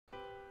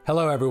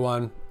Hello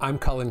everyone, I'm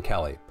Cullen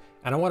Kelly,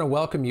 and I want to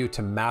welcome you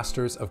to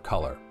Masters of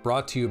Color,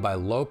 brought to you by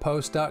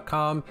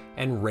lowpost.com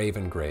and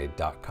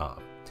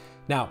ravengrade.com.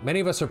 Now, many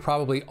of us are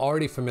probably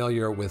already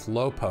familiar with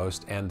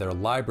Lowpost and their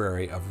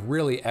library of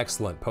really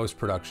excellent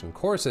post-production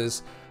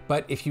courses,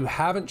 but if you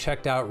haven't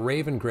checked out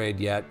Ravengrade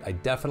yet, I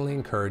definitely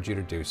encourage you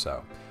to do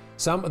so.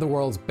 Some of the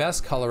world's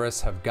best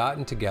colorists have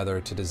gotten together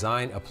to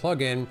design a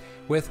plugin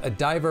with a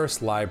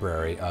diverse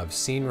library of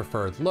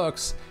scene-referred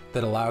looks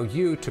that allow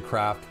you to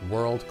craft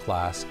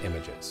world-class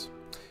images.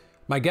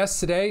 My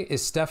guest today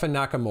is Stephen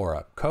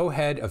Nakamura,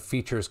 co-head of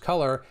Features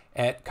Color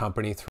at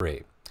Company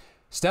 3.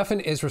 Stephen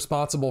is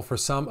responsible for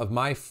some of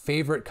my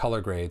favorite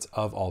color grades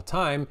of all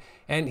time,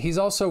 and he's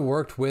also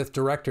worked with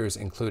directors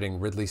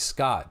including Ridley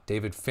Scott,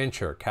 David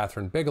Fincher,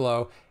 Catherine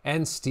Bigelow,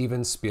 and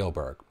Steven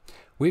Spielberg.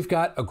 We've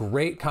got a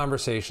great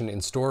conversation in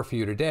store for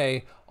you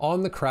today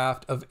on the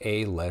craft of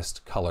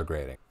A-list color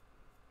grading.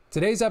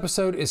 Today's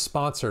episode is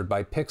sponsored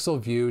by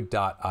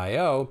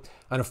pixelview.io,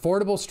 an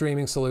affordable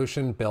streaming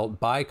solution built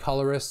by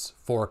colorists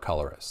for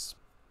colorists.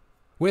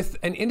 With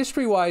an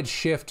industry-wide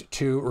shift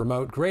to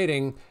remote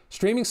grading,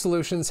 streaming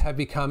solutions have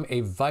become a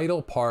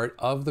vital part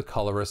of the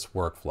colorist's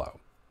workflow.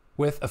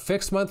 With a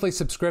fixed monthly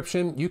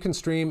subscription, you can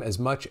stream as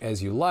much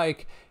as you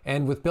like,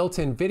 and with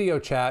built-in video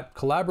chat,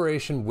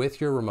 collaboration with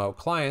your remote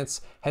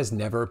clients has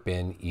never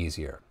been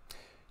easier.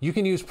 You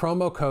can use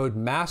promo code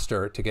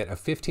MASTER to get a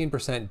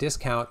 15%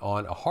 discount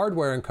on a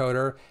hardware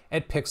encoder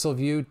at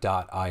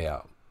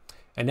pixelview.io.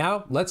 And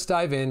now, let's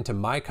dive into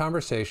my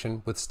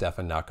conversation with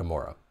Stephen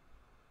Nakamura.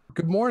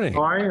 Good morning.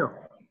 How are you?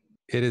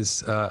 It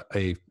is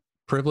a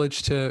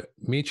privilege to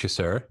meet you,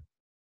 sir.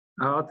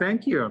 Oh,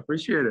 thank you.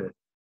 Appreciate it.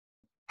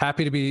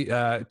 Happy to be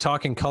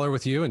talking color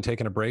with you and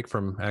taking a break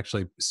from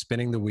actually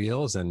spinning the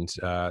wheels, and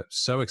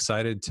so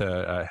excited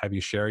to have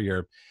you share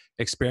your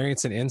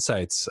experience and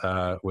insights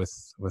with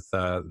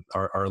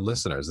our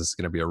listeners. This is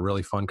going to be a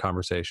really fun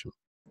conversation.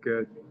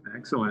 Good.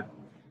 Excellent.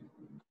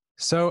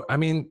 So, I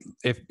mean,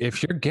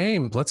 if you're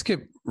game, let's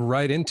get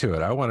right into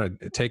it. I want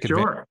to take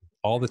advantage of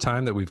all the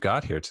time that we've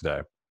got here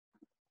today.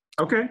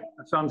 Okay,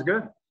 that sounds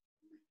good.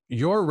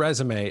 Your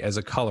resume as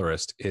a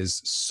colorist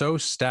is so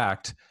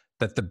stacked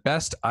that the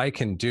best I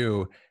can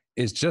do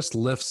is just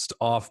list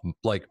off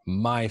like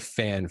my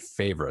fan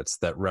favorites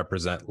that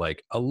represent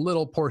like a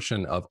little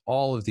portion of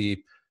all of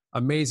the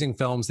amazing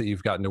films that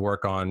you've gotten to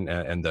work on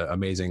and the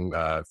amazing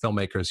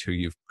filmmakers who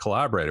you've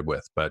collaborated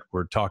with. But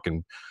we're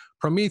talking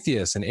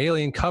Prometheus and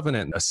Alien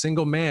Covenant, A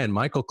Single Man,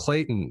 Michael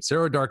Clayton,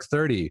 Zero Dark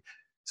 30,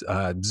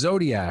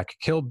 Zodiac,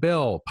 Kill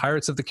Bill,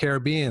 Pirates of the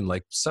Caribbean,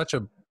 like such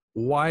a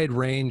wide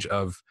range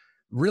of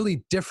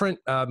really different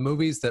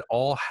movies that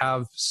all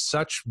have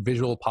such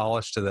visual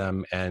polish to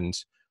them and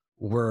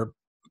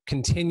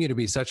continue to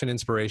be such an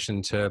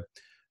inspiration to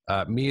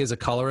me as a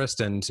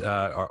colorist, and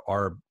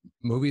are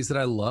movies that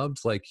I loved,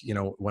 like, you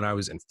know, when I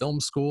was in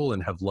film school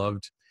and have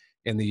loved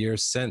in the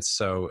years since.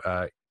 So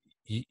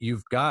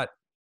you've got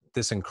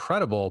this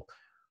incredible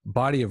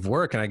body of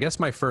work. And I guess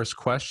my first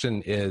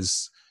question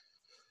is,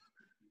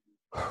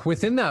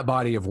 within that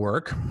body of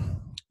work,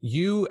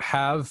 you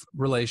have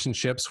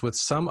relationships with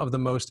some of the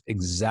most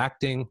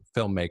exacting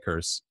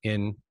filmmakers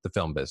in the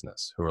film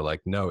business who are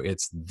like, no,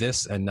 it's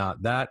this and not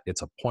that.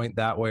 It's a point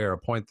that way or a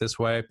point this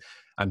way.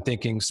 I'm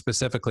thinking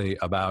specifically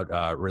about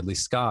Ridley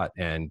Scott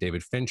and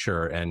David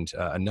Fincher and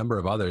a number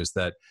of others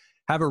that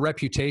have a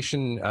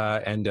reputation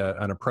and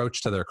an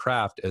approach to their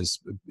craft as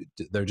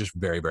they're just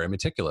very, very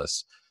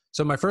meticulous.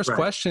 So my first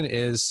question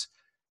is,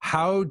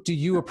 how do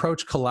you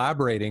approach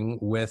collaborating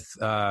with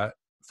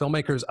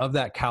filmmakers of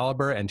that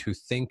caliber and who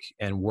think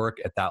and work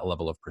at that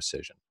level of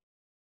precision?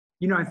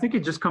 You know, I think it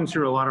just comes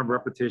through a lot of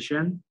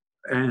repetition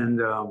and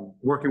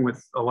working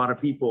with a lot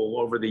of people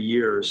over the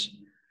years.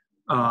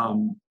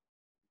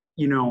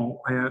 You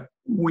know,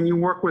 when you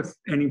work with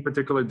any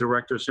particular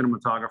director,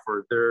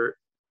 cinematographer,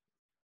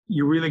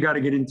 you really got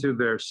to get into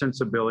their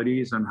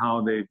sensibilities and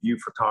how they view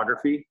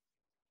photography.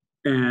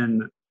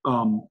 And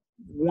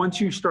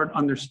once you start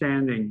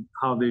understanding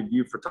how they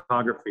view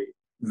photography,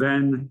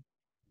 then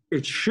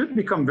it should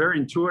become very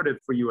intuitive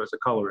for you as a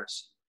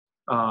colorist,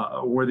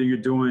 whether you're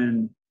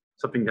doing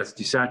something that's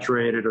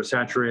desaturated or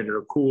saturated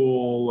or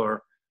cool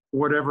or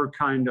whatever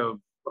kind of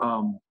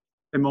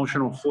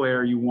emotional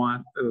flair you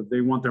want,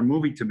 they want their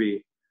movie to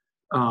be.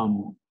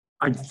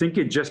 I think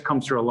it just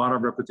comes through a lot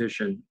of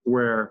repetition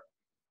where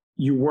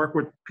you work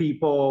with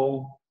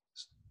people,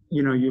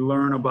 you know, you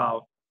learn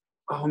about,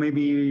 oh,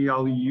 maybe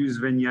I'll use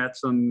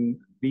vignettes on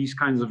these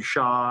kinds of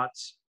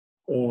shots,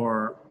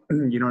 or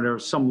you know,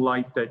 there's some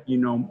light that, you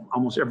know,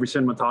 almost every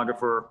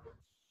cinematographer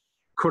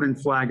couldn't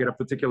flag at a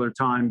particular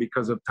time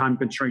because of time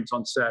constraints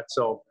on set.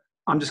 So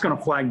I'm just going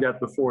to flag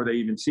that before they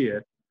even see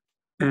it.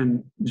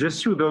 And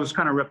just through those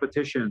kind of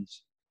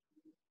repetitions,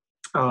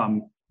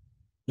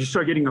 you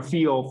start getting a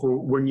feel for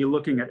when you're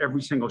looking at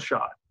every single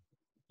shot.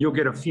 You'll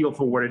get a feel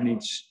for what it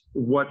needs,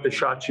 what the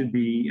shot should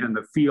be, and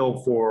the feel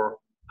for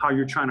how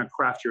you're trying to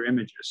craft your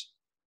images.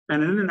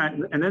 And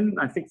then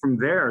I think from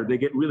there, they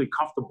get really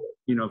comfortable.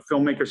 You know,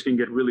 filmmakers can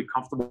get really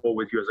comfortable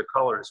with you as a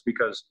colorist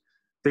because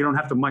they don't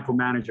have to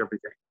micromanage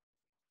everything.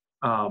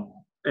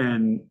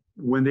 And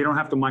when they don't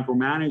have to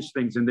micromanage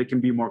things and they can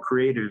be more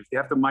creative, if they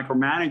have to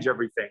micromanage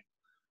everything,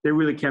 they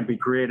really can't be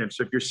creative.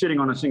 So if you're sitting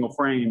on a single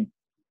frame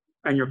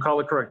and you're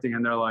color correcting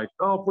and they're like,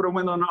 oh, put a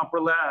window on the upper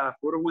left,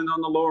 put a window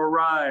on the lower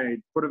right,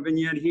 put a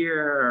vignette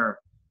here,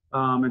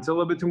 it's a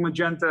little bit too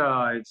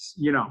magenta, it's,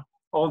 you know,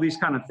 all these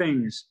kind of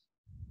things,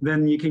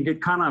 then you can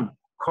get kind of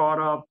caught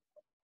up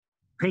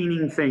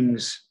painting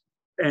things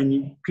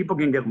and people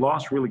can get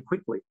lost really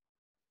quickly.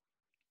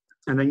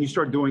 And then you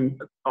start doing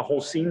a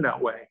whole scene that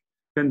way.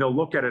 Then they'll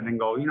look at it and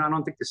go, you know, I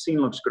don't think the scene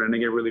looks good, and they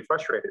get really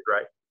frustrated,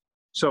 right?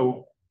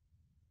 So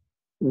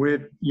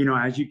with, you know,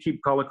 as you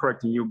keep color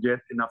correcting, you'll get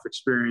enough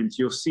experience,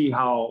 you'll see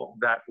how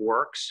that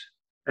works.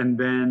 And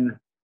then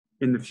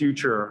in the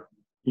future,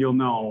 you'll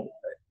know,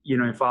 you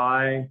know, if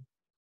I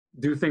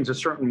do things a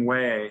certain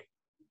way,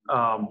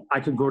 I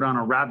could go down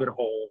a rabbit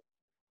hole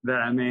that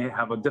I may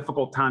have a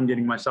difficult time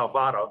getting myself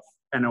out of,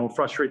 and it will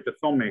frustrate the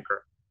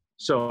filmmaker.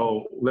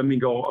 So let me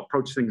go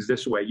approach things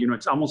this way. You know,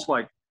 it's almost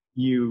like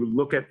you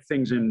look at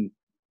things in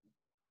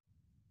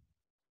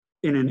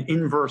an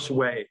inverse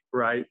way,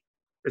 right?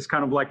 It's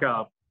kind of like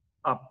a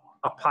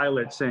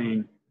pilot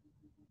saying,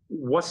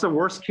 what's the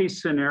worst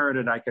case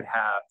scenario that I could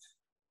have?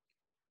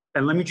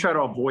 And let me try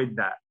to avoid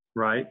that,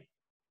 right?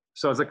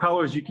 So as a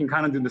colorist, you can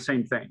kind of do the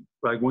same thing.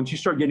 Like once you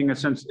start getting a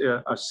sense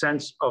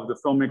of the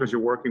filmmakers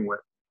you're working with,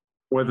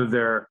 whether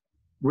they're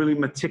really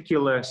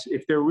meticulous.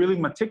 If they're really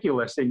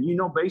meticulous, then you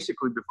know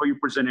basically before you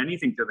present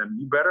anything to them,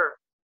 you better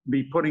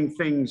be putting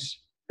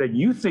things that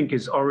you think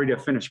is already a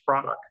finished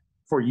product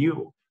for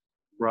you,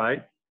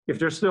 right? If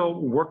there's still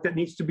work that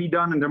needs to be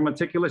done and they're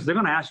meticulous, they're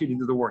going to ask you to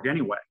do the work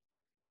anyway.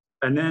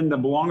 And then the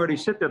longer they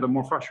sit there, the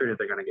more frustrated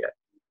they're going to get,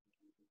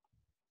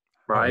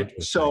 right?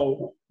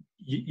 So,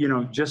 you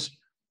know, just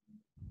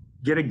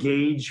get a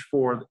gauge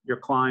for your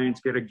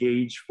clients, get a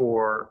gauge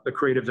for the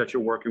creatives that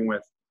you're working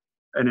with.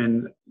 And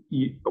then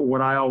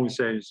what I always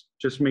say is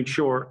just make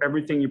sure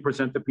everything you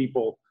present to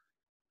people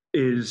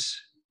is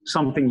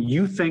something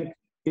you think,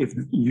 if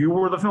you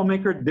were the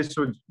filmmaker,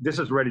 this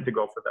is ready to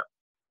go for them.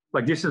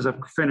 Like this is a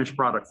finished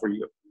product for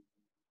you.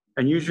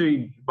 And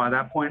usually by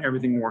that point,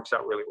 everything works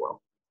out really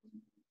well.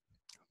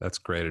 That's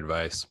great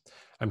advice.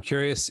 I'm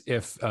curious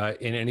if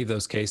in any of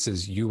those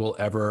cases, you will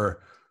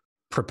ever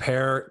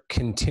prepare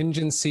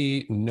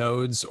contingency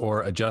nodes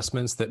or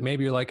adjustments that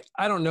maybe you're like,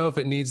 I don't know if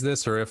it needs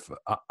this or if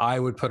I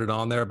would put it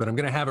on there, but I'm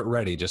going to have it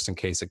ready just in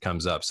case it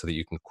comes up so that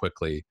you can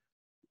quickly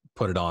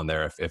put it on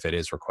there if it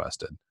is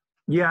requested.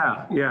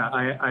 Yeah,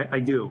 I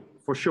do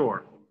for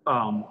sure.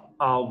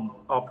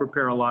 I'll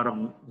prepare a lot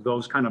of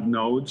those kind of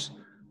nodes,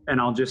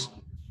 and I'll just,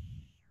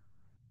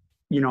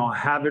 you know,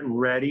 have it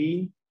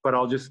ready, but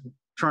I'll just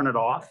turn it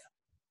off.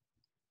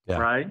 Yeah.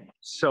 Right.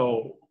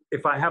 So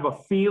if I have a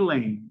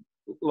feeling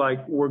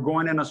like we're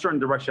going in a certain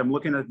direction, I'm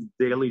looking at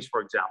dailies,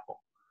 for example,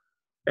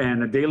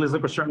 and the dailies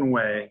look a certain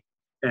way.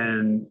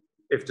 And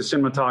if the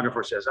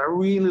cinematographer says, I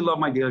really love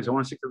my dailies, I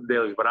want to stick to the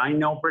dailies, but I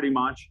know pretty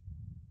much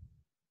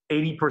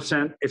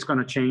 80% it's going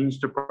to change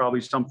to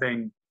probably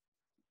something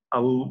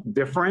a little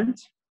different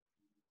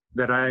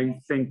that I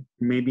think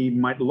maybe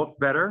might look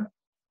better,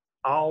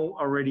 I'll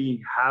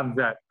already have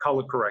that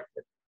color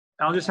corrected.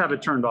 I'll just have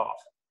it turned off.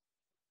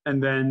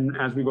 And then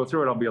as we go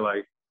through it, I'll be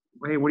like,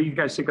 hey, what do you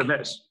guys think of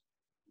this?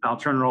 I'll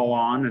turn it all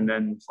on, and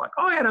then it's like,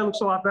 oh yeah, that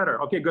looks a lot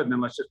better. Okay, good. And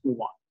then let's just move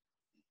on.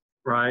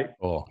 Right?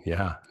 Oh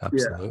yeah,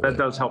 absolutely. Yeah, that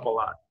does help a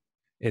lot.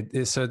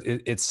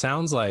 It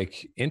sounds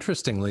like,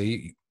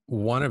 interestingly,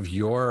 one of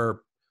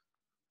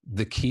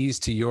the keys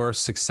to your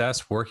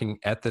success working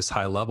at this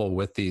high level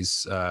with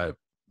these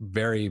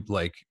very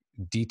like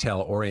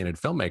detail-oriented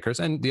filmmakers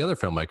and the other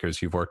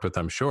filmmakers you've worked with,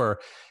 I'm sure,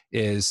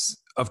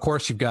 is, of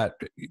course, you've got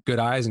good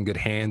eyes and good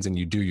hands and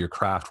you do your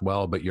craft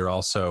well, but you're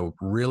also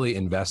really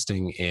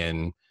investing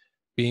in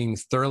being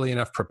thoroughly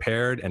enough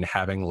prepared and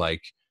having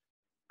like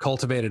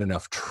cultivated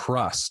enough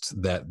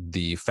trust that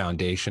the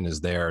foundation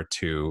is there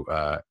to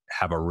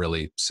have a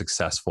really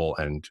successful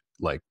and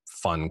like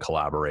fun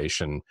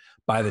collaboration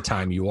by the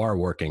time you are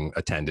working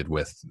attended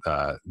with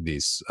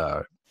these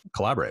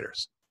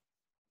collaborators.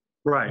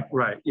 Right.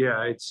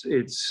 Yeah,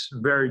 it's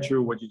very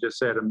true what you just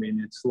said. I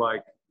mean, it's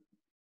like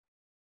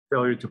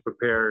failure to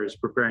prepare is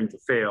preparing to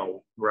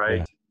fail, right?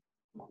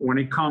 Yeah. When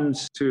it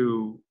comes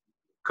to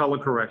color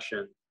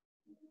correction,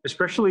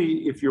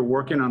 especially if you're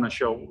working on a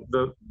show,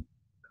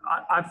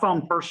 I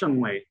found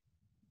personally,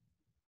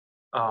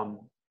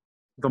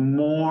 the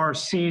more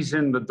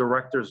seasoned the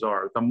directors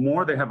are, the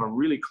more they have a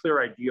really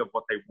clear idea of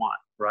what they want,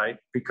 right?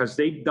 Because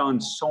they've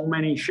done so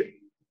many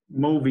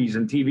movies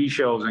and TV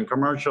shows and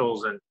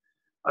commercials. And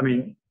I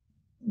mean,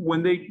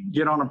 when they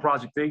get on a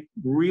project, they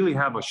really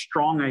have a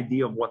strong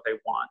idea of what they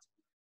want.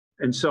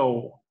 And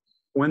so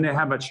when they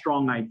have a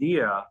strong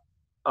idea,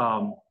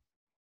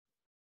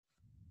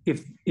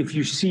 if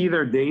you see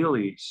their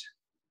dailies,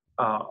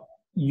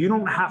 you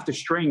don't have to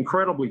stray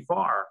incredibly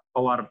far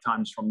a lot of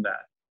times from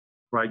that,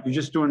 right? You're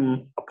just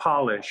doing a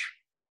polish,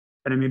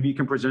 and then maybe you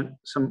can present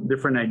some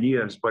different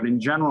ideas. But in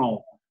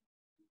general,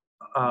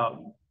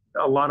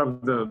 a lot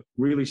of the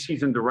really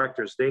seasoned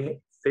directors, they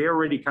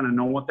already kind of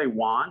know what they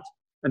want.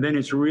 And then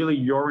it's really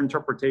your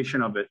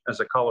interpretation of it as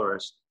a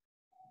colorist,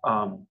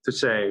 to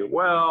say,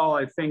 well,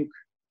 I think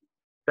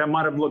that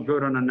might have looked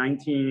good on a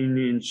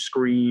 19-inch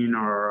screen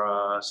or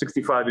a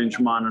 65-inch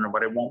monitor,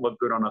 but it won't look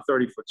good on a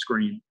 30-foot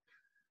screen.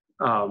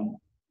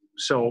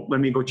 So let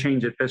me go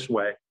change it this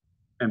way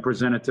and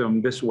present it to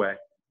them this way.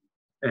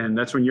 And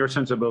that's when your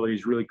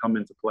sensibilities really come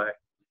into play.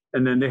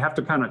 And then they have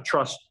to kind of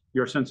trust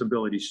your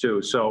sensibilities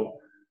too. So,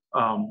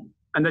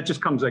 and that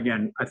just comes,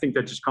 again, I think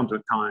that just comes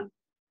with time,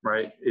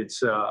 right? It's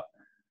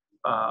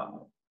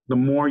the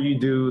more you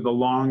do, the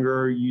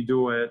longer you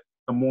do it,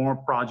 the more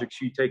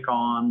projects you take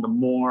on, the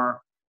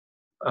more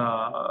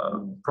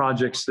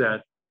projects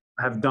that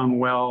have done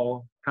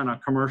well kind of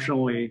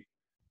commercially,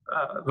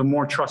 the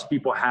more trust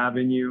people have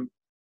in you.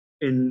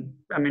 And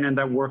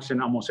that works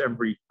in almost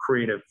every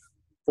creative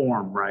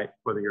form, right?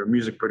 Whether you're a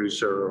music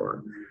producer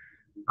or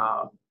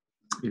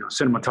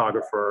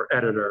cinematographer,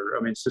 editor.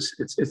 I mean,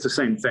 it's the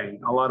same thing.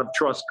 A lot of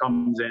trust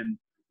comes in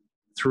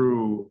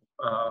through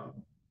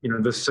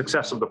the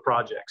success of the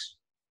projects.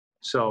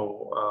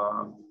 So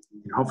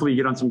hopefully you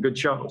get on some good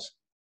shows.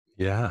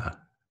 Yeah.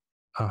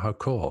 Oh, how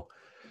cool.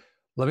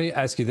 Let me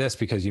ask you this,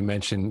 because you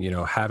mentioned,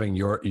 having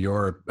your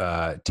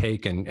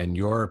take and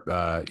your,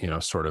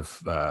 sort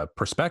of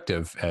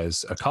perspective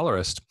as a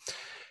colorist.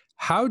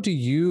 How do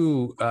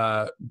you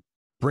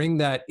bring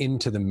that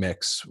into the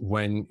mix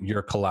when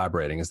you're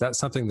collaborating? Is that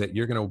something that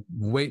you're going to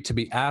wait to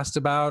be asked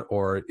about?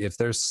 Or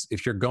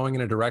if you're going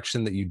in a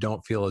direction that you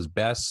don't feel is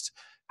best,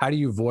 how do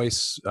you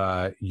voice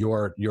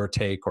your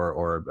take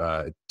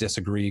or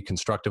disagree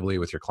constructively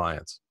with your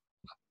clients?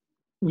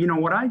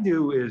 What I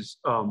do is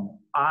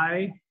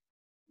I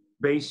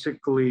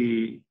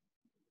basically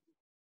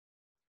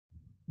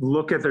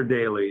look at their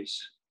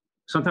dailies.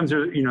 Sometimes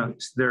they're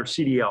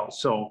CDLs.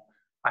 So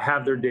I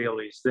have their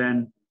dailies.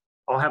 Then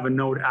I'll have a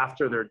note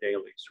after their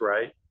dailies,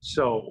 right?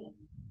 So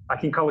I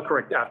can color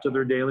correct after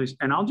their dailies.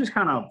 And I'll just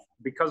kind of,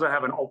 because I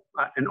have an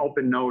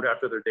open note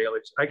after their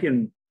dailies, I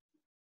can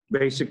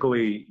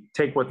basically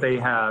take what they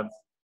have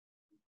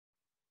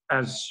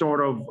as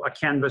sort of a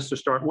canvas to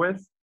start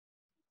with.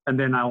 And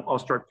then I'll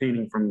start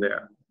painting from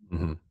there.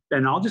 Mm-hmm.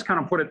 And I'll just kind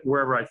of put it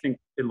wherever I think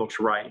it looks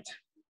right.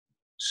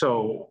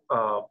 So,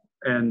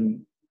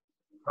 and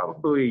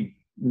probably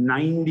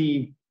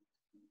 90%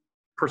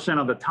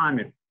 of the time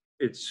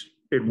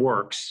it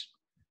works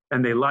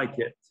and they like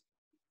it.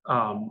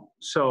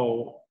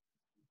 So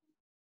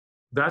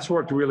that's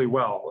worked really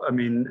well. I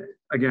mean,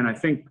 again, I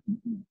think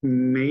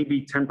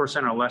maybe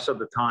 10% or less of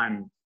the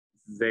time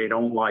they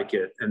don't like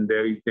it and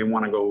they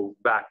want to go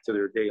back to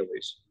their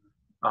dailies.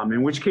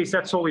 In which case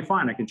that's totally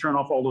fine. I can turn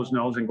off all those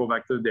nodes and go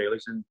back to the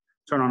dailies and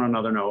turn on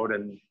another node,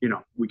 and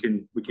we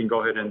can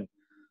go ahead and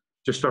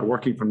just start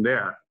working from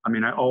there. I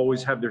mean, I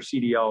always have their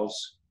CDLs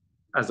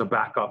as a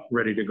backup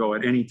ready to go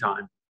at any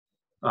time.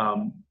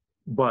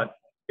 But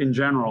in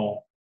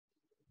general,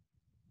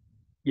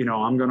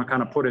 I'm going to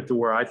kind of put it to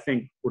where I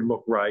think would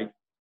look right.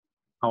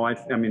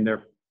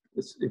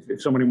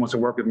 If somebody wants to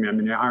work with me,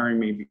 they're hiring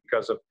me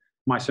because of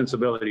my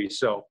sensibilities.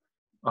 So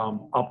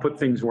I'll put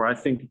things where I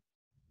think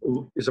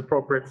is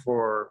appropriate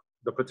for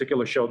the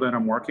particular show that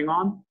I'm working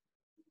on.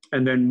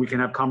 And then we can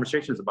have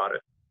conversations about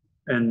it.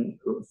 And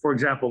for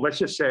example, let's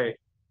just say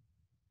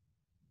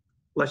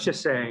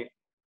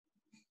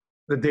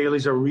the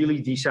dailies are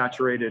really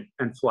desaturated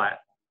and flat.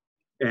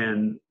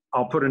 And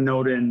I'll put a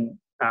note in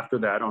after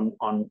that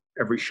on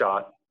every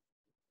shot.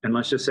 And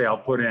let's just say I'll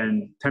put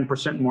in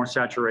 10% more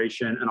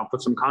saturation and I'll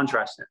put some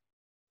contrast in,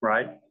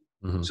 right?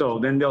 Mm-hmm. So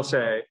then they'll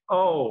say,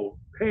 oh,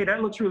 hey,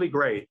 that looks really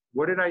great.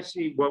 What did I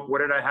see? What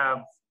did I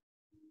have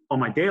on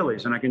my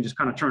dailies? And I can just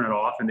kind of turn it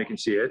off and they can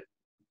see it.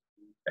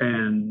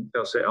 And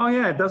they'll say, oh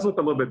yeah, it does look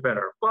a little bit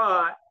better,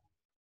 but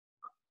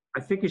I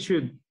think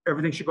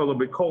everything should go a little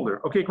bit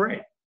colder. Okay,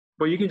 great.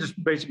 But you can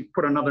just basically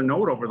put another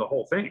note over the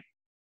whole thing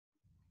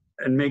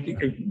and make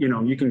it,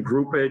 you can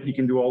group it, you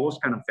can do all those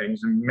kind of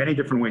things, and many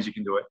different ways you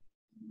can do it.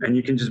 And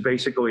you can just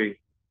basically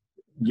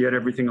get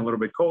everything a little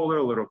bit colder,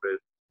 a little bit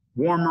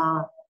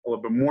warmer, a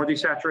little bit more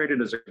desaturated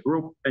as a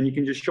group, and you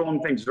can just show them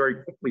things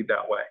very quickly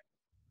that way,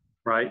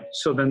 right?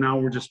 So then now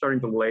we're just starting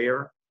to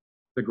layer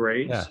the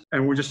grades, yeah.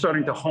 And we're just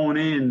starting to hone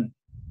in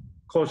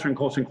closer and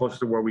closer and closer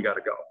to where we got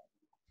to go.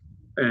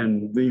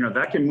 And,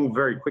 that can move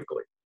very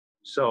quickly.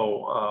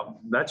 So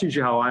that's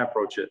usually how I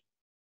approach it.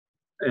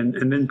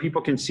 And then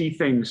people can see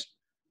things,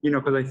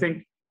 because I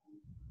think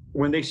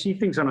when they see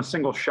things on a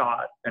single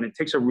shot and it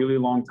takes a really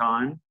long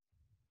time,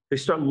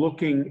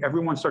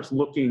 everyone starts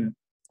looking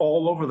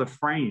all over the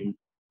frame,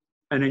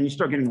 and then you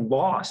start getting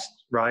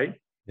lost, right?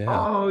 Yeah.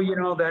 Oh,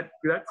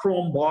 that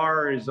chrome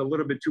bar is a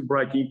little bit too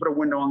bright. Can you put a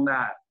window on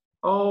that?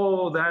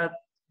 Oh, that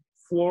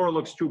floor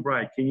looks too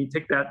bright. Can you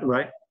take that,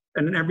 right?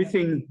 And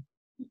then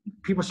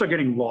people start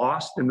getting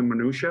lost in the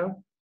minutia,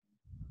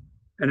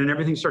 and then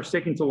everything starts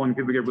taking too long.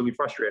 People get really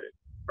frustrated,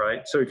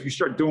 right? So if you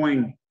start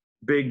doing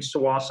big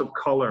swaths of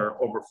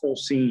color over full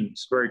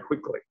scenes very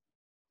quickly,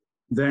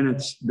 then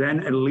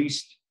at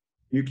least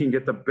you can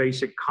get the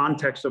basic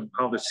context of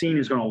how the scene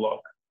is going to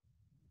look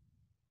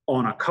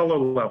on a color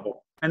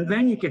level. And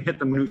then you can hit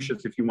the minutiae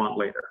if you want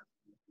later,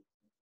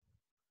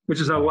 which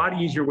is a lot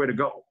easier way to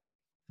go.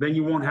 Then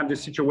you won't have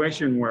this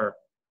situation where,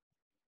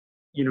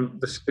 you know,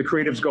 the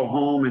creatives go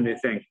home and they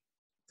think,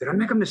 did I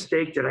make a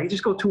mistake? Did I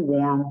just go too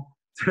warm?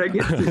 Did I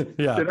get too,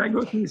 did I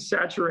go too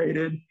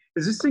saturated?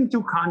 Is this thing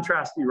too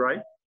contrasty,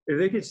 right? If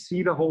they could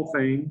see the whole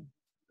thing,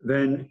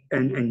 then,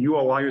 and you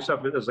allow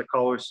yourself as a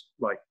colorist,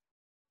 like,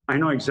 I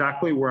know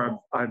exactly where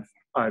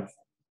I've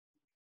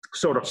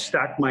sort of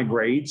stacked my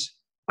grades.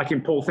 I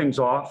can pull things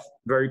off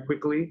very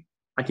quickly.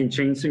 I can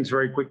change things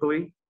very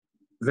quickly.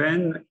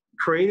 Then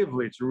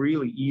creatively, it's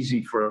really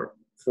easy for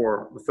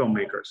the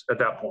filmmakers at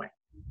that point,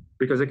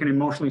 because they can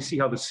emotionally see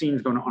how the scene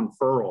is going to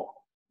unfurl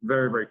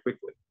very, very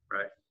quickly,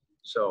 right?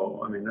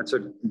 So, I mean, that's a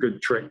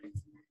good trick.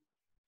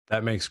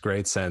 That makes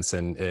great sense.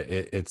 And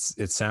it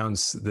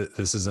sounds that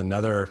this is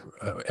another,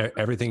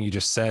 everything you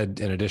just said,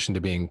 in addition to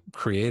being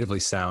creatively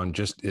sound,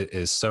 just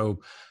is so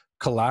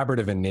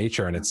collaborative in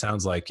nature. And it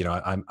sounds like, you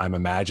know, I'm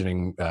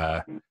imagining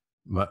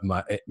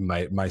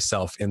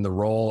myself in the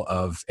role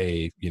of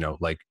a, you know,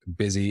 like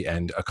busy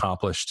and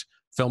accomplished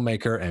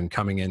filmmaker and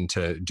coming in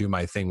to do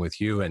my thing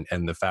with you.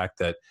 And the fact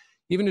that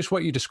even just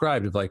what you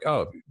described of like,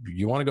 oh,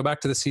 you want to go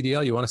back to the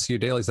CDL, you want to see your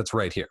dailies, that's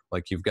right here.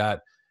 Like you've got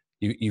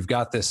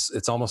this,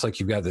 it's almost like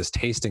you've got this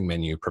tasting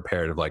menu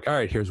prepared of like, all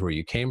right, here's where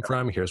you came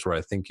from. Here's where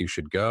I think you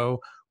should go.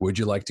 Would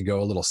you like to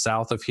go a little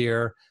south of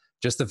here?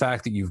 Just the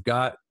fact that you've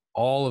got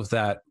all of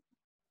that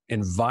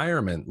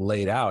environment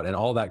laid out and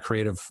all that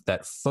creative,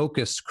 that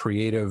focused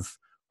creative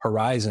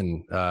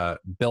horizon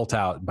built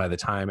out by the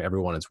time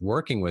everyone is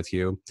working with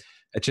you,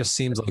 it just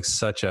seems like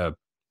such a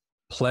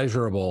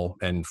pleasurable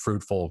and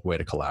fruitful way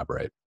to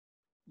collaborate.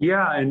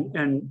 Yeah,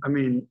 and I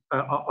mean,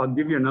 I'll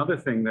give you another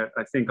thing that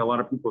I think a lot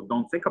of people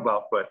don't think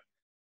about, but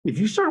if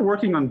you start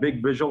working on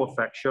big visual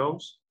effects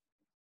shows,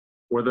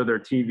 whether they're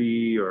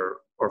TV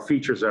or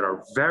features that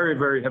are very,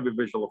 very heavy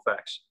visual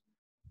effects,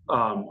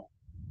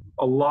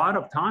 a lot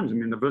of times, I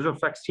mean, the visual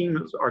effects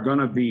teams are going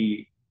to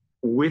be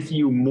with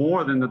you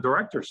more than the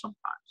director sometimes.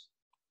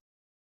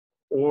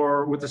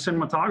 Or with the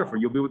cinematographer,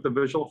 you'll be with the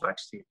visual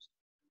effects teams.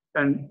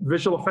 And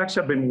visual effects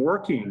have been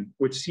working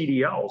with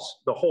CDLs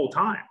the whole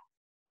time.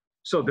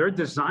 So they're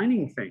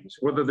designing things,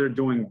 whether they're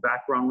doing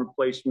background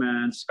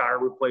replacements, sky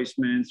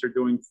replacements, they're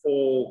doing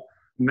full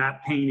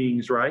matte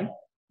paintings, right?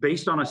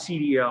 Based on a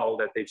CDL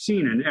that they've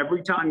seen. And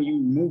every time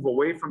you move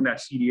away from that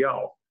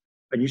CDL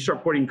and you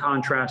start putting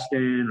contrast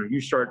in, or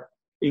you start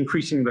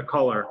increasing the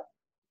color,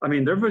 I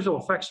mean, their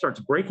visual effects starts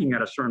breaking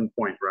at a certain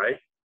point, right?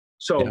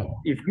 So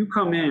if you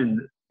come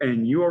in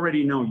and you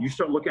already know, you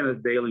start looking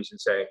at the dailies and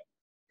say,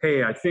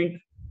 hey, I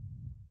think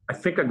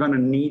I'm gonna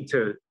need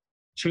to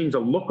change the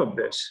look of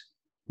this.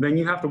 Then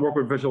you have to work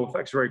with visual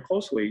effects very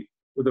closely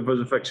with the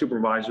visual effects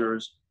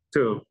supervisors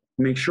to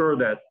make sure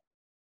that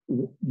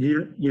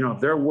you know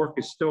their work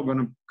is still going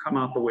to come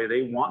out the way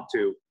they want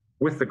to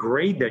with the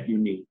grade that you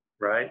need,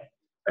 right?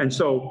 And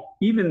so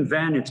even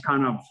then, it's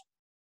kind of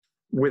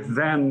with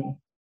them,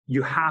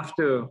 you have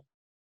to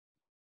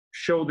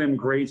show them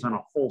grades on a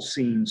full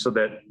scene so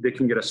that they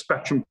can get a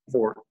spectrum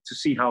for it to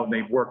see how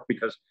they work,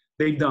 because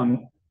they've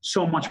done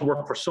so much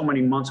work for so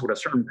many months with a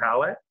certain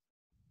palette.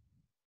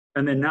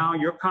 And then now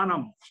you're kind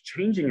of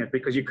changing it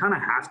because you kind of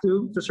have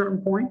to a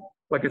certain point.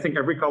 Like I think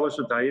every colorist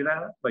will tell you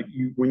that. Like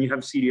when you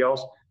have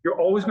CDLs, you're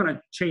always going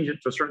to change it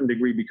to a certain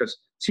degree because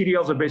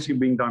CDLs are basically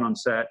being done on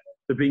set.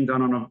 They're being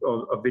done on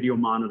a video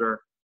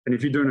monitor. And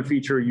if you're doing a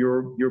feature,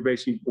 you're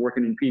basically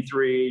working in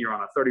P3. You're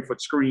on a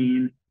 30-foot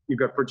screen. You've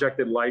got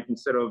projected light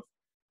instead of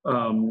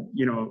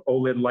you know,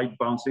 OLED light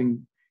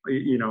bouncing,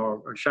 you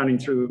know, or shining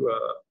through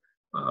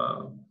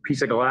a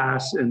piece of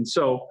glass. And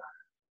so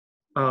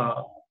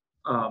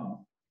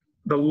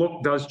the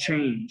look does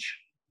change,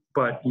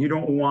 but you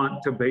don't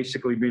want to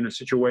basically be in a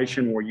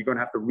situation where you're going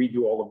to have to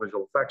redo all the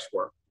visual effects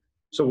work.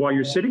 So while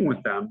you're sitting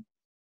with them,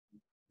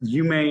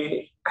 you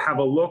may have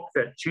a look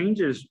that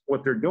changes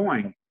what they're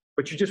doing,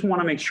 but you just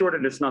want to make sure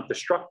that it's not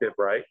destructive,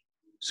 right?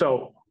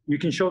 So you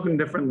can show them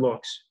different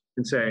looks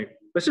and say,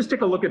 let's just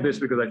take a look at this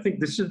because I think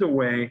this is the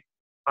way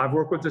I've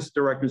worked with this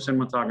director and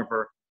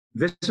cinematographer.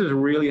 This is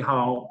really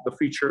how the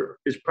feature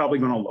is probably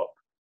going to look.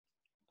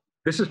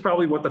 This is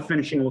probably what the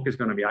finishing look is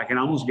going to be. I can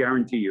almost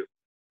guarantee you.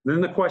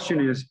 Then the question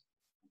is,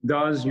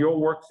 does your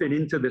work fit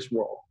into this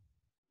world?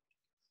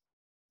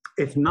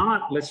 If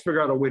not, let's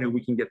figure out a way that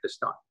we can get this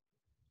done,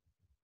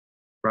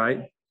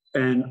 right?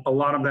 And a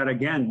lot of that,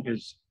 again,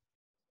 is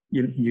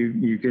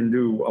you can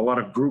do a lot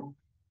of group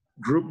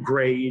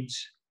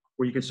grades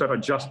where you can start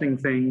adjusting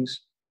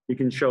things. You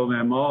can show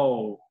them,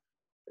 oh,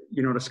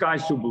 you know, the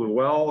sky's too blue.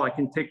 Well, I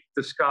can take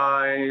the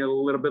sky a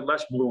little bit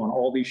less blue on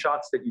all these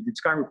shots that you did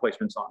sky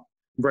replacements on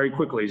very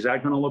quickly. Is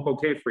that going to look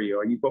okay for you?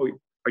 Are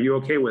you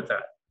okay with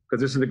that?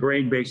 Because this is the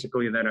grade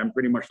basically that I'm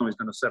pretty much always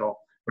going to settle,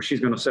 or she's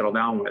going to settle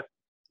down with.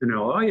 You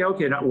know, oh yeah,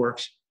 okay, that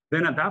works.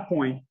 Then at that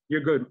point,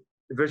 you're good.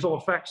 The visual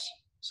effects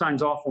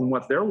signs off on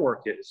what their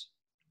work is.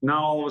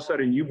 Now all of a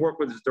sudden, you work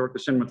with this director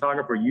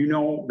cinematographer. You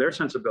know their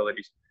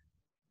sensibilities.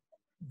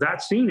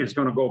 that scene is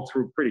going to go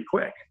through pretty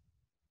quick.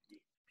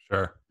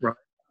 Sure. Right.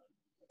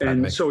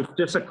 And so it's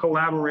just a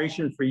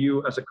collaboration for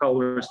you as a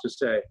colorist to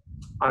say,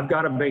 I've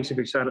got to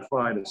basically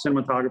satisfy the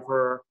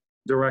cinematographer,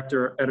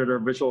 director, editor,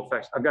 visual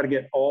effects. I've got to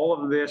get all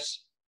of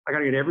this. I got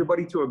to get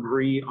everybody to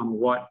agree on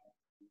what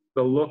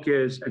the look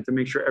is and to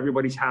make sure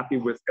everybody's happy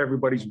with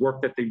everybody's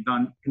work that they've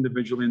done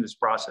individually in this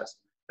process.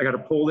 I got to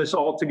pull this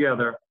all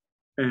together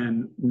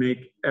and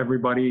make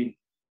everybody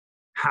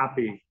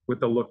happy with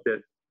the look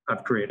that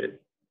I've created.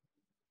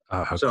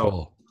 How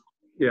cool.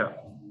 Yeah.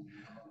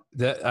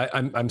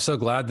 I'm so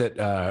glad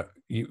that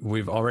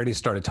we've already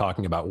started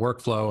talking about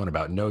workflow and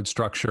about node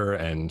structure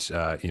and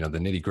the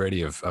nitty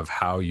gritty of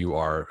how you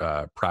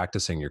are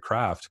practicing your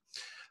craft.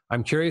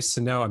 I'm curious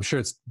to know, I'm sure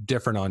it's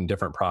different on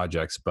different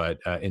projects, but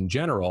in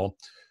general,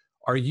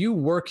 are you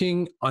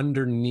working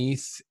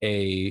underneath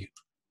a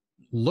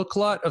look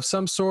lot of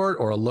some sort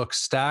or a look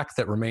stack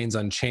that remains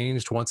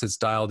unchanged once it's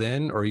dialed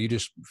in, or are you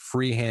just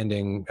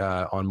freehanding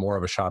on more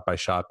of a shot by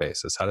shot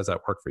basis? How does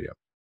that work for you?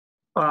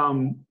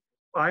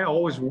 I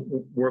always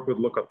work with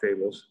lookup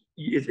tables.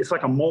 It's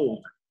like a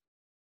mold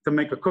to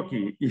make a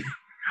cookie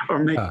or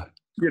make, I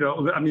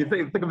mean,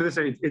 think of it this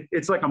way,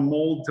 it's like a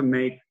mold to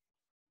make,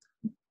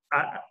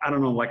 I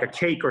don't know, like a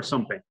cake or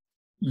something.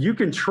 You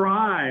can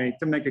try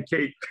to make a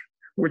cake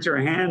with your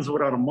hands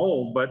without a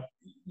mold, but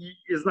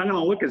it's not going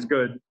to look as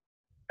good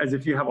as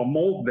if you have a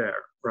mold there,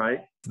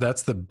 right?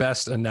 That's the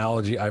best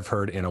analogy I've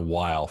heard in a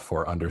while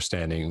for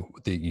understanding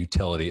the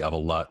utility of a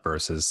LUT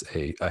versus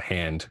a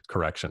hand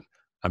correction.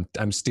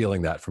 I'm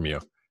stealing that from you.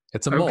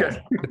 It's a mold.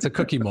 Okay. It's a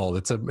cookie mold.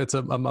 It's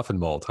a muffin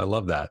mold. I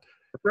love that.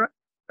 That's right.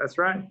 That's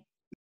right.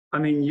 I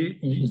mean,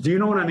 do you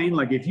know what I mean?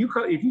 Like if you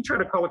try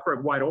to color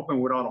correct wide open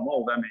without a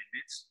mold, I mean,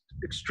 it's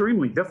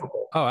extremely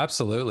difficult. Oh,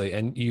 absolutely.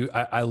 And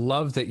I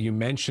love that you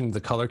mentioned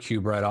the color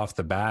cube right off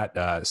the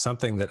bat.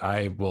 Something that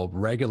I will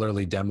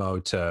regularly demo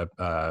to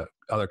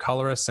other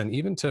colorists and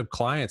even to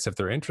clients if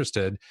they're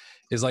interested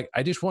is like,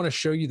 I just want to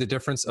show you the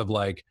difference of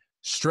like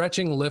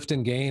stretching lift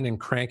and gain and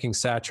cranking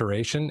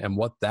saturation and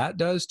what that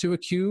does to a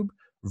cube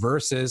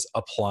versus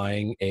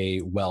applying a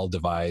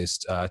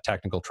well-devised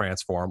technical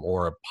transform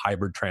or a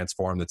hybrid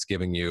transform that's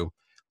giving you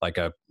like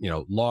a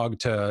log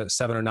to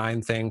 7 or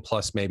 9 thing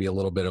plus maybe a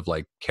little bit of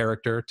like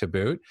character to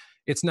boot.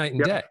 It's night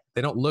and day.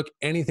 They don't look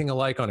anything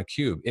alike on a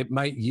cube. It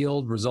might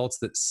yield results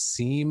that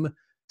seem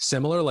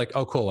similar, like,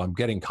 oh cool, I'm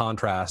getting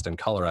contrast and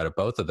color out of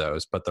both of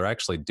those, but they're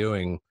actually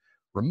doing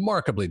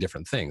remarkably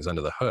different things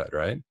under the hood,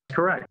 right?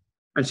 Correct.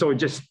 And so it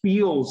just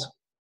feels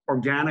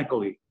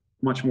organically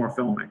much more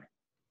filmic.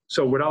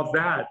 So without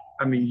that,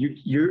 I mean,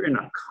 you're in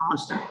a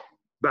constant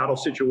battle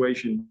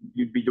situation.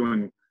 You'd be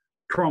doing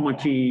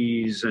chroma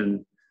keys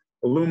and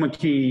Illuma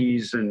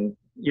keys and,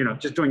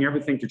 just doing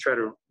everything to try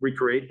to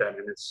recreate that.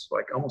 And it's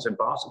like almost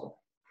impossible.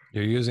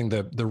 You're using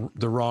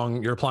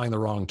you're applying the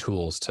wrong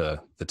tools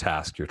to the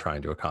task you're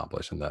trying to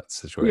accomplish in that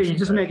situation. Yeah, you're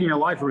just making your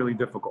life really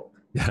difficult.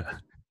 Yeah.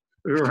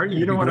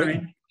 You know what I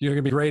mean? You're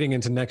going to be grading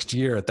into next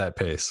year at that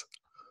pace.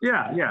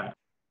 Yeah, yeah.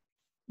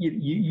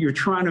 You're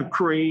trying to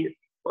create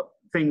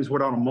things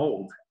without a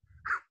mold,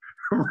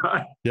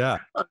 right? Yeah.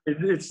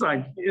 It's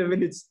like, I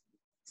mean,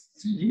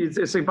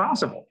 it's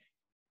impossible.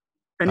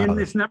 And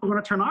it's never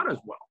going to turn out as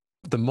well.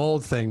 The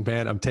mold thing,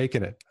 man, I'm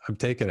taking it.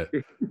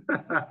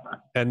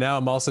 And now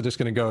I'm also just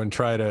going to go and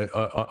try to,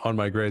 on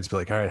my grades, be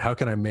like, all right, how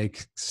can I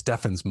make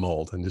Stefan's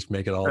mold and just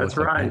make it all That's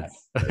look right. like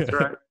that? That's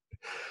right.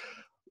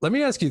 Let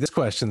me ask you this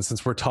question,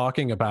 since we're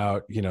talking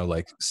about,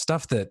 like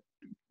stuff that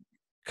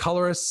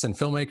colorists and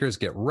filmmakers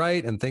get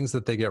right and things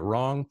that they get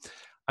wrong.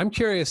 I'm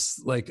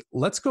curious, like,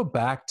 let's go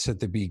back to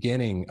the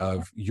beginning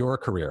of your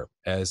career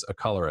as a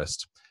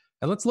colorist.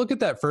 And let's look at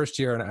that first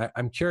year. And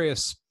I'm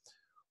curious,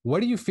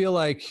 what do you feel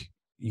like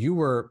you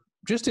were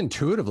just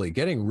intuitively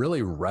getting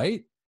really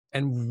right?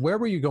 And where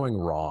were you going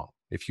wrong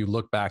if you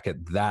look back at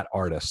that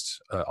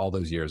artist all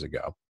those years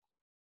ago?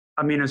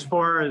 I mean, as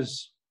far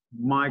as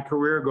my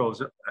career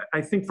goes,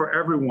 I think for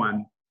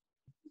everyone,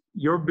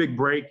 your big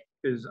break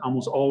is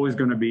almost always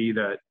going to be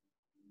that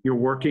you're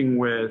working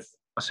with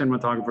a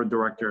cinematographer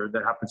director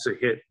that happens to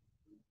hit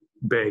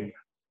big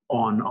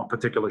on a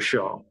particular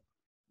show.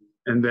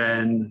 And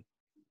then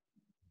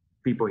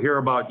people hear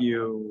about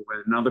you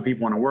and other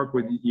people want to work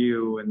with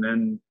you. And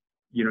then,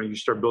 you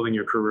start building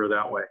your career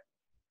that way.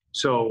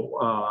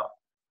 So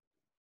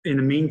in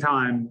the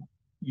meantime,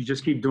 you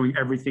just keep doing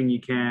everything you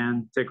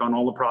can, take on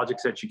all the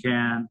projects that you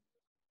can.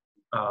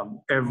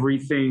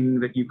 Everything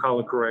that you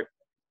color correct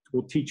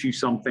will teach you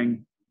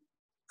something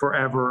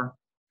forever.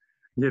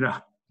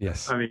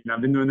 Yes. I mean,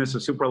 I've been doing this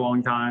a super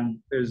long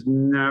time. There's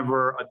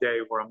never a day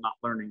where I'm not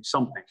learning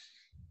something.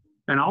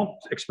 And I'll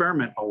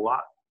experiment a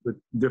lot with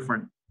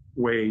different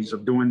ways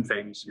of doing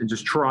things and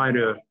just try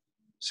to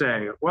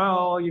say,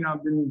 well,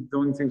 I've been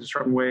doing things a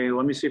certain way.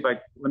 Let me see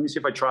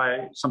if I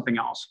try something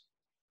else.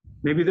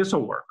 Maybe this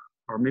will work,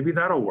 or maybe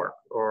that'll work,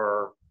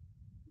 or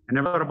I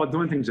never thought about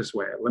doing things this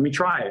way. Let me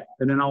try it.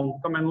 And then I'll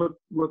come and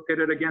look at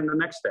it again the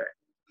next day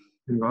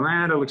and go,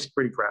 that looks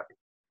pretty crappy.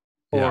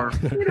 Or,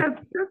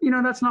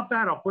 that's not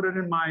bad. I'll put it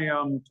in my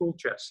tool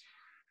chest.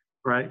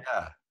 right?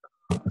 Yeah.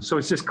 So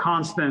it's just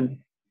constant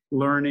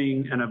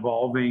learning and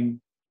evolving.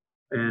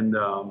 And,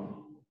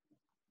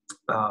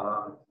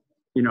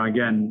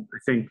 again, I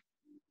think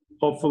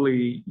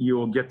hopefully you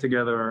will get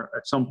together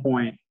at some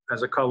point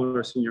as a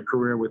colorist in your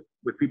career with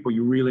people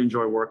you really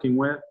enjoy working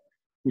with.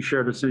 You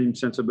share the same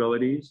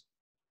sensibilities,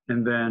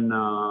 and then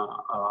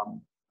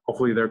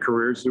hopefully their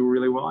careers do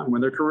really well. And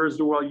when their careers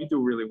do well, you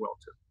do really well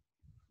too.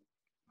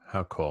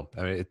 How cool.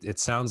 I mean, it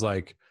sounds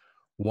like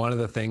one of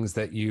the things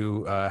that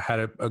you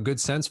had a good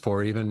sense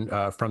for, even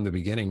from the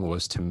beginning,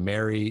 was to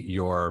marry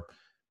your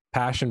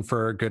passion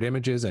for good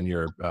images and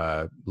your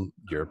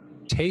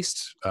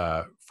taste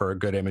for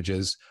good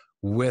images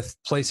with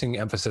placing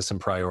emphasis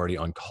and priority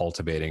on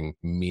cultivating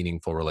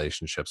meaningful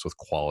relationships with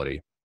quality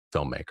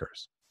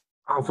filmmakers.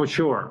 Oh, for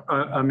sure.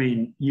 I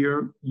mean,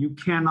 you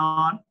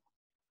cannot,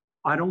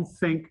 I don't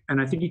think,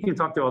 and I think you can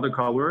talk to other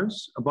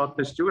colorists about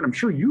this too, and I'm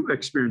sure you've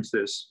experienced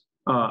this.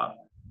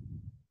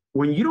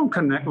 When you don't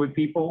connect with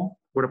people,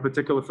 with a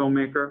particular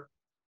filmmaker,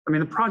 I mean,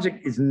 the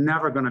project is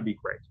never going to be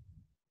great.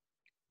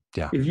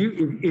 Yeah.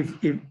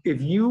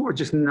 If you are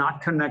just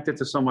not connected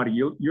to somebody,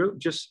 you're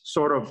just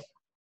sort of,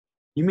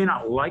 you may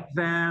not like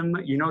them,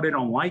 they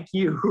don't like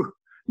you.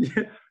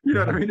 You know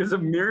what I mean? There's a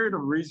myriad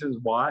of reasons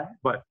why,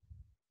 but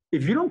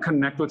if you don't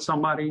connect with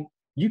somebody,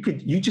 you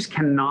just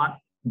cannot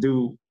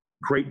do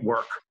great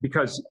work,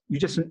 because you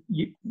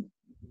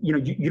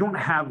don't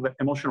have the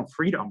emotional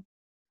freedom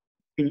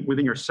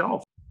within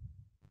yourself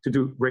to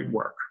do great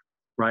work,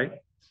 right?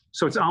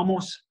 So it's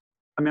almost,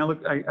 I mean,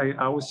 I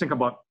always think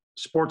about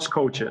sports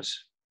coaches.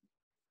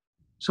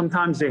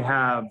 Sometimes they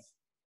have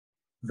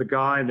the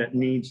guy that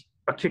needs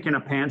a kick in the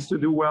pants to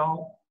do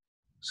well.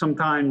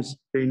 Sometimes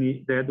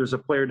there's a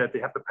player that they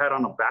have to pat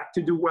on the back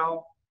to do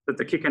well, that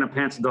the kick in the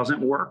pants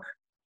doesn't work,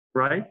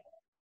 right?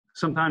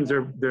 Sometimes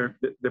they're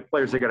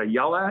players they got to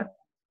yell at.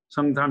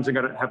 Sometimes they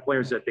got to have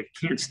players that they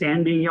can't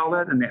stand being yelled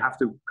at, and they have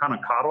to kind of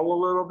coddle a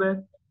little bit.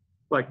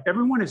 Like,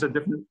 everyone is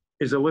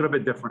a little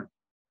bit different.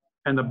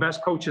 And the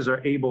best coaches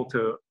are able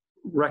to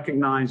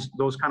recognize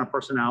those kind of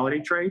personality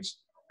traits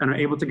and are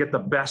able to get the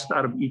best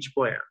out of each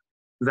player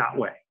that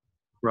way,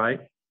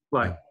 right?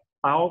 Like,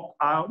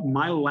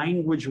 my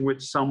language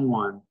with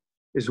someone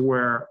is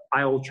where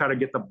I will try to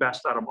get the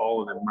best out of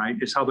all of them, right?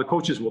 It's how the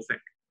coaches will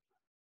think.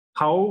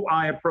 How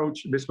I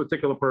approach this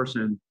particular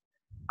person,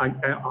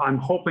 I'm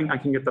hoping I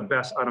can get the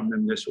best out of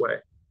them this way.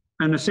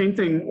 And the same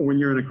thing when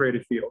you're in a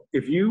creative field.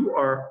 If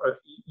you're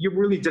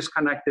really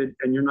disconnected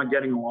and you're not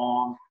getting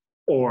along,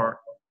 or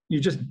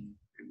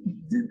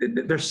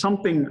there's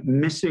something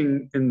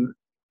missing in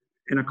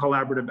a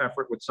collaborative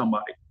effort with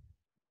somebody,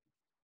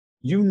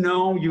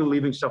 you're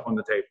leaving stuff on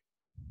the table.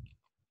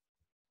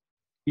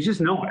 You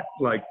just know it.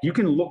 Like, you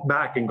can look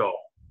back and go,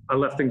 I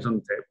left things on the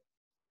table,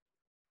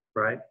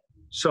 right?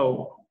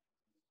 So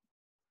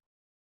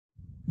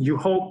you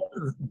hope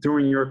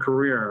during your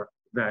career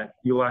that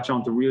you latch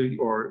on to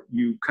or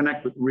you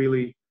connect with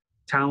really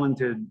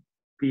talented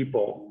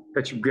people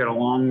that you get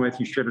along with,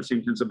 you share the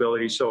same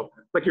sensibilities. So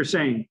like you're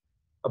saying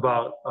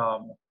about,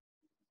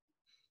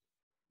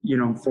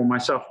 for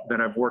myself, that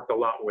I've worked a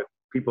lot with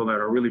people that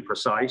are really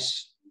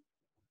precise.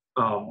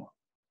 Well,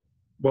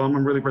 I'm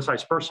a really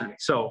precise person.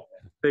 So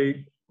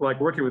they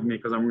like working with me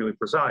because I'm really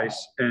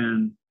precise,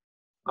 and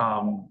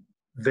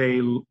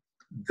they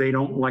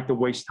don't like to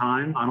waste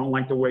time. I don't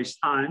like to waste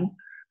time,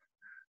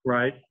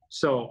 right?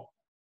 So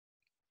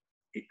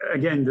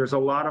again, there's a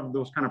lot of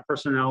those kind of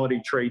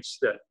personality traits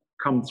that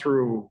come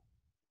through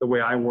the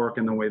way I work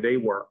and the way they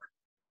work.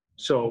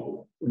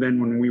 So then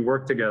when we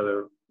work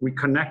together, we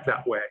connect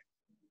that way,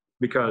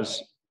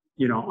 because,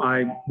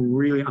 I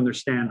really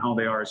understand how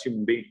they are as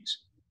human beings.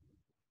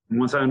 And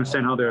once I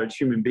understand how they're as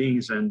human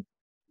beings, and,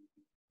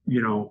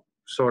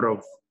 sort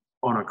of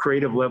on a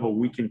creative level,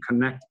 we can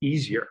connect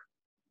easier.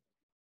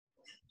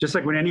 Just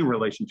like with any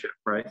relationship,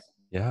 right?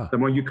 Yeah. The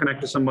more you connect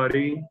to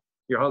somebody,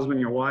 your husband,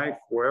 your wife,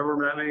 wherever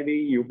that may be,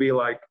 you'll be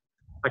like,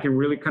 I can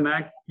really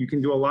connect. You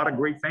can do a lot of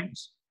great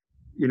things.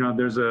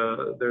 There's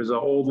an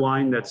old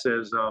line that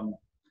says,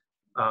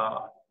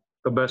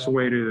 the best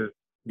way to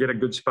get a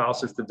good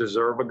spouse is to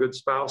deserve a good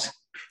spouse.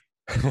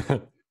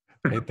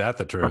 Ain't that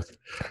the truth?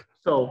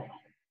 So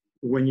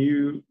when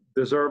you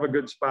deserve a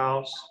good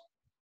spouse,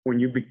 when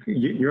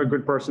you're a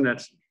good person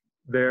that's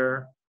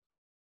there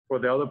for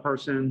the other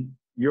person,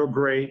 you're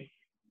great,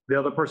 the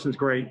other person's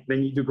great,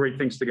 then you do great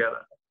things together.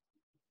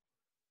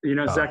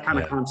 It's that kind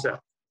of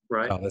concept,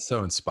 right? Oh, that's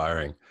so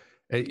inspiring.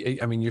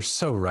 I mean, you're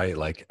so right.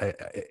 Like,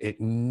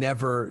 it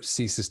never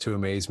ceases to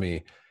amaze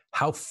me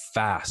how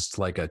fast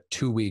like a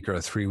 2-week or a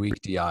 3-week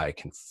DI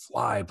can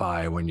fly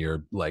by when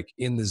you're like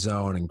in the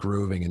zone and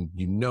grooving, and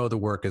the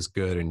work is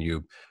good, and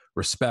you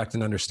respect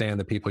and understand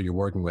the people you're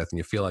working with, and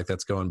you feel like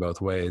that's going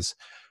both ways,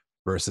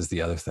 versus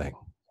the other thing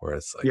where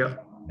it's like,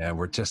 man,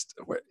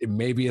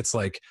 maybe it's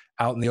like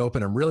out in the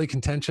open and really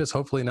contentious.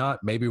 Hopefully not.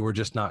 Maybe we're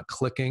just not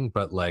clicking,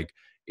 but like,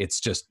 it's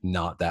just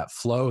not that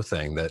flow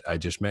thing that I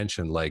just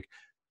mentioned. Like,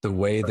 the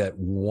way that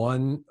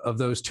one of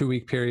those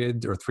 2-week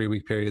periods or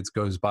 3-week periods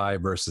goes by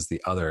versus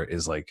the other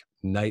is like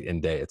night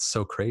and day. It's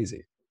so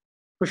crazy.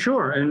 For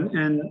sure.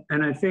 And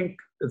I think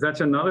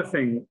that's another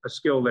thing, a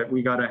skill that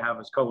we got to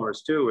have as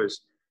colorists too, is,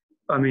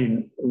 I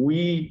mean,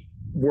 we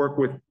work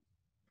with,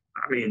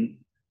 I mean,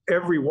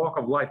 every walk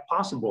of life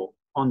possible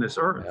on this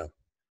earth. Yeah.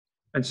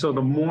 And so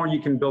the more you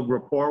can build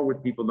rapport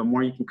with people, the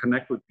more you can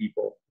connect with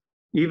people,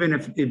 even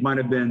if it might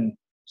have been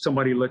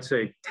somebody, let's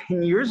say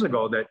 10 years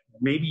ago that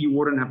maybe you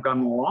wouldn't have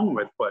gotten along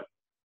with, but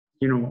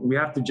you know, we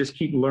have to just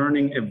keep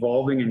learning,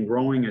 evolving, and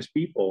growing as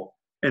people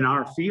in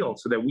our field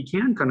so that we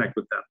can connect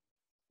with them,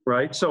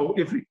 right? So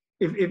if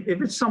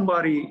it's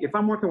somebody, if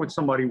I'm working with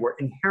somebody where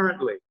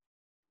inherently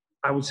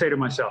I would say to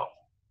myself,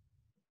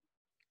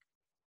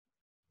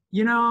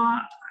 you know,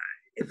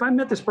 if I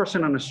met this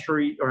person on the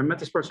street or I met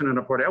this person at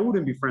a party, I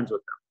wouldn't be friends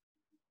with them.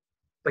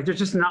 Like, they're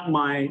just not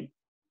my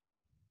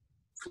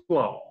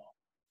flow.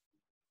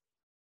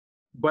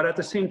 But at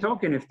the same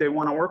token, if they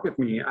want to work with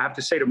me, I have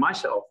to say to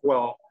myself,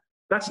 well,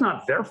 that's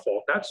not their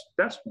fault. That's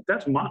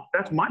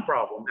my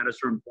problem at a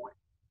certain point,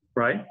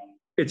 right?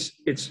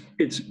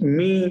 It's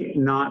me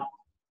not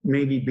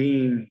maybe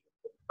being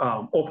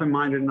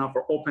open-minded enough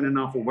or open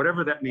enough or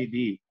whatever that may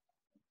be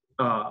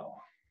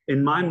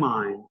in my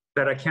mind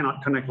that I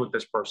cannot connect with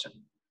this person.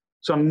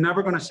 So I'm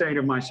never going to say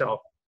to myself,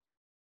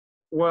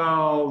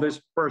 well,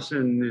 this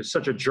person is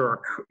such a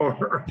jerk,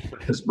 or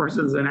this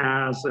person's an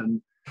ass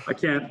and I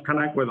can't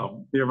connect with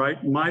them. You're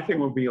right. My thing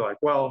would be like,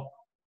 well,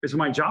 it's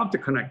my job to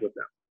connect with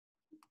them.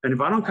 And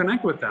if I don't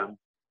connect with them,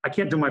 I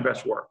can't do my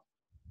best work.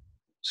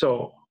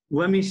 So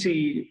let me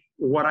see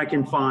what I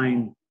can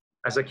find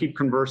as I keep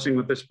conversing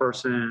with this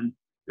person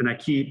and I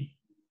keep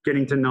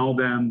getting to know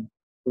them,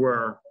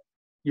 where,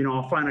 you know,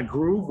 I'll find a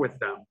groove with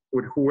them,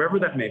 with whoever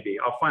that may be.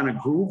 I'll find a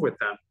groove with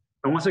them.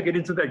 And once I get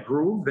into that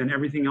groove, then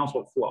everything else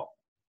will flow.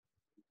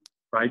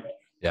 Right?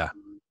 Yeah.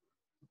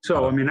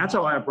 So, I mean, that's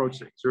how I approach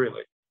things,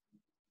 really.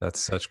 That's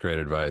such great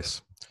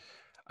advice.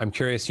 I'm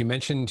curious, you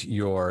mentioned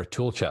your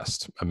tool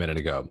chest a minute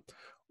ago.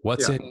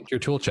 What's in your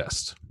tool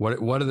chest?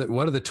 What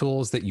are the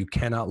tools that you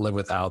cannot live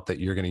without that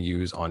you're going to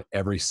use on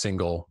every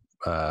single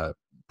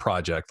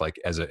project, like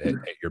at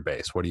your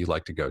base? What do you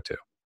like to go to?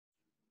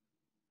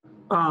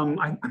 I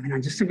mean, I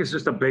just think it's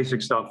just the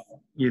basic stuff.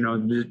 You know,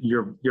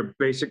 your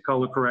basic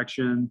color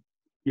correction.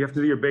 You have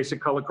to do your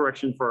basic color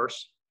correction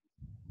first,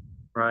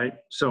 right?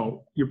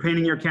 So you're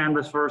painting your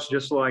canvas first,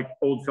 just like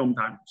old film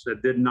timers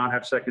that did not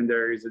have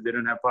secondaries, that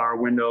didn't have power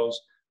windows,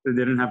 that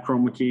didn't have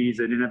chroma keys,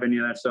 they didn't have any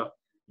of that stuff.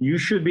 You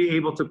should be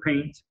able to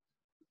paint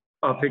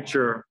a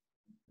picture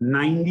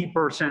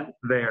 90%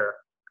 there,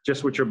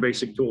 just with your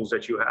basic tools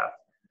that you have,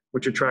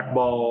 with your track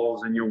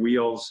balls and your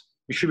wheels.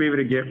 You should be able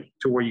to get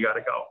to where you got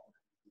to go.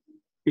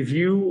 If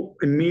you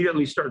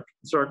immediately start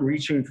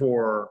reaching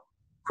for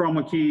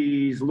chroma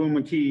keys,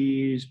 luma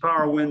keys,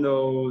 power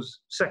windows,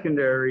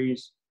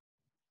 secondaries,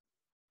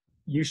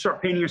 you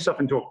start painting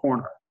yourself into a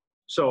corner.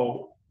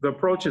 So the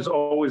approach is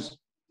always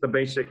the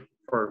basic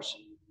first,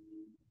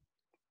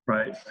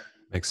 right?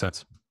 Makes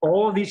sense.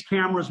 All of these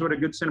cameras with a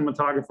good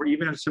cinematographer,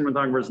 even if the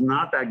cinematographer is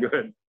not that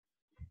good,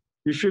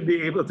 you should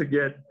be able to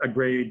get a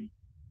grade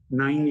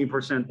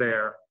 90%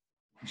 there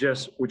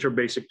just with your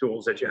basic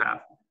tools that you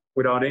have,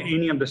 without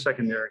any of the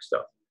secondary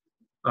stuff.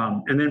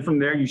 And then from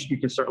there, you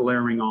can start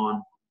layering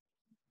on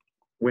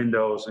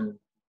windows and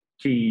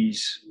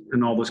keys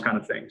and all those kind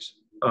of things.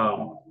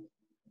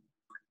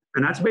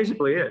 And that's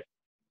basically it.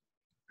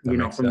 You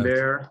know, from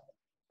there,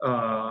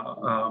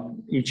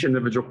 each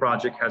individual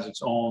project has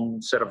its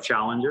own set of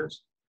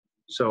challenges.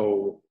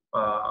 So,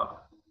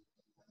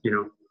 you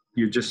know,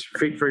 you just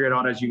figure it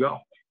out as you go.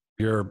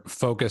 You're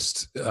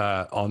focused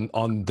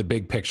on the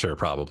big picture,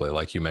 probably,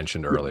 like you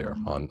mentioned earlier,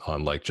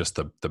 on like just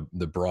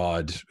the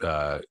broad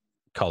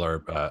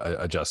color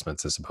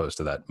adjustments as opposed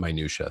to that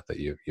minutia that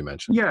you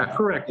mentioned. Yeah,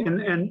 correct.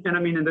 And I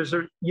mean, and there's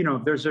a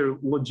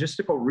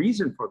logistical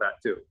reason for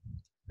that too,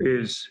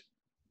 is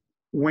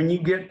when you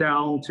get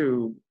down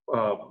to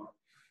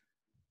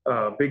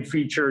big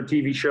feature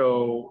TV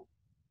show,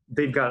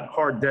 they've got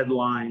hard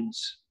deadlines.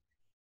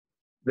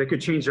 They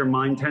could change their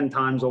mind 10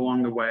 times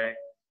along the way.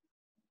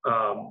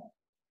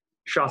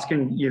 Shots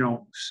can, you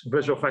know,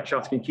 visual effect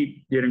shots can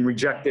keep getting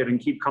rejected and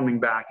keep coming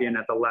back in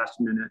at the last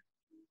minute.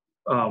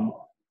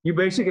 You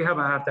basically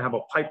have to have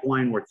a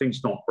pipeline where things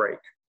don't break.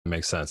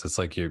 Makes sense. It's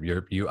like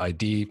you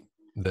ID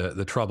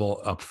the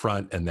trouble up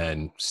front and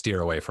then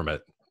steer away from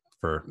it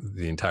for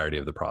the entirety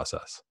of the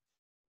process.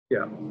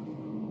 Yeah.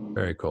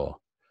 Very cool.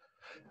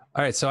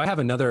 All right. So I have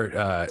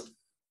another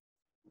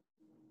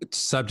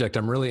subject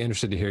I'm really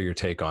interested to hear your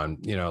take on.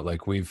 You know,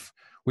 like we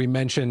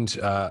mentioned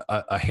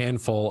a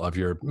handful of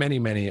your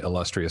many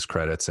illustrious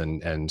credits,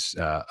 and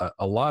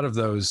a lot of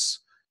those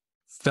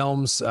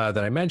films that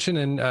I mentioned,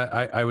 and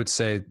I would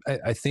say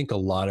I think a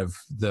lot of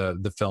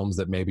the films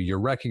that maybe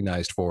you're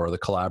recognized for, the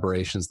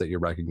collaborations that you're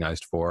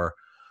recognized for,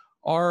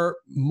 are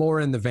more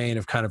in the vein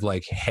of kind of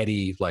like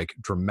heady, like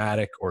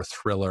dramatic or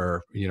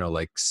thriller, you know,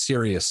 like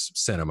serious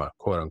cinema,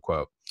 quote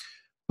unquote.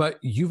 But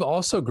you've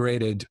also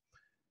graded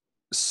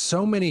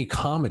so many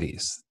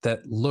comedies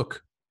that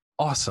look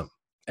awesome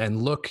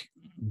and look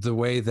the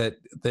way that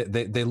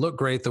they look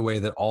great, the way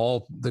that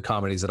all the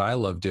comedies that I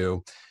love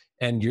do.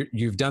 And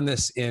you've done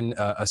this in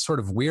a sort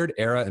of weird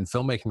era in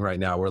filmmaking right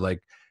now where like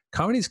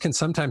comedies can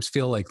sometimes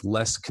feel like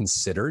less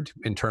considered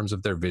in terms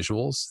of their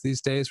visuals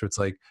these days, where it's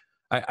like,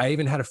 I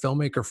even had a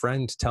filmmaker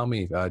friend tell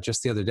me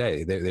just the other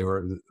day, they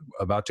were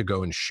about to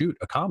go and shoot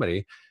a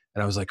comedy.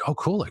 And I was like, oh,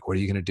 cool. Like, what are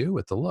you going to do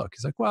with the look?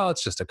 He's like, well,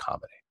 it's just a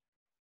comedy.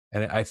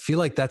 And I feel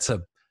like that's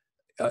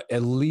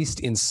at least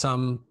in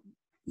some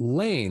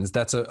lanes,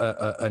 that's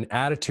an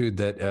attitude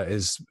that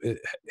has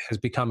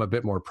become a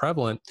bit more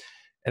prevalent.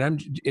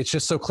 And it's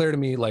just so clear to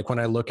me, like when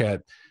I look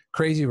at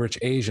Crazy Rich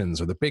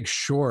Asians or The Big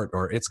Short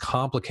or It's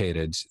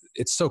Complicated,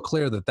 it's so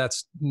clear that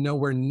that's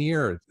nowhere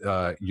near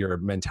your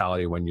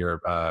mentality when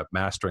you're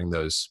mastering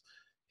those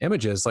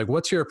images. Like,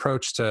 what's your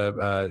approach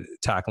to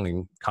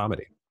tackling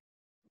comedy?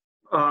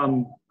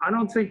 I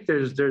don't think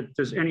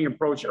there's any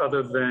approach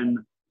other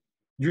than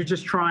you're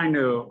just trying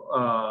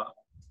to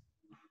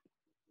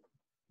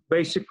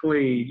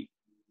basically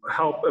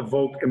help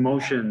evoke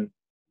emotion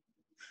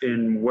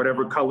in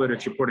whatever color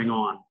that you're putting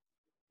on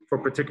for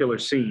a particular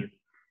scene,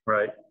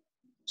 right?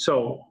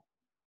 So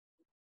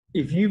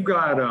if you've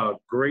got a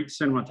great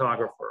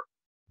cinematographer,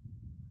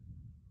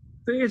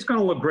 it's going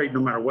to look great no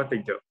matter what they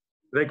do.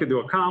 They could do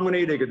a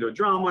comedy, they could do a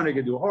drama, they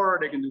could do horror,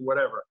 they can do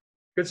whatever.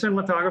 Good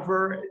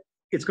cinematographer,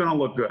 it's going to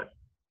look good.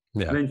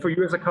 Yeah. And then for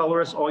you as a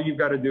colorist, all you've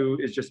got to do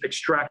is just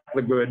extract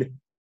the good,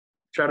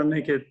 try to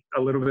make it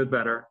a little bit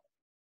better.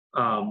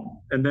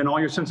 And then all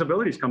your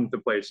sensibilities come into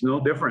place. No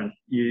different.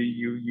 You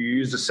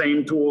use the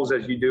same tools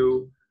as you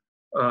do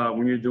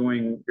when you're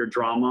doing your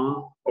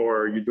drama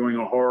or you're doing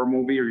a horror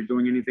movie or you're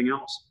doing anything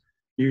else.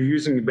 You're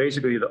using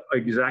basically the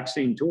exact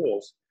same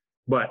tools,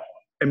 but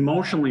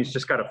emotionally it's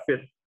just got to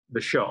fit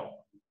the show.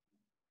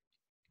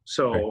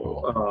 So,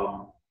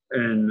 cool.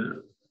 And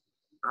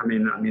I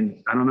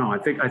mean, I don't know. I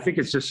think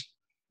it's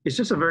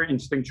just a very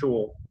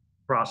instinctual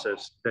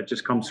process that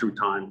just comes through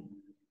time,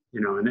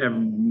 you know,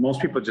 and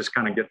most people just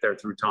kind of get there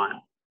through time.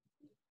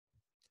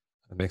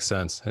 That makes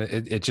sense.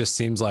 It just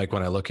seems like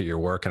when I look at your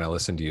work and I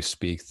listen to you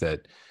speak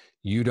that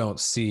you don't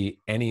see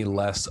any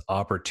less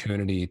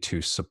opportunity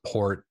to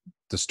support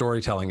the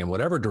storytelling in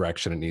whatever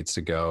direction it needs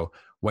to go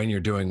when you're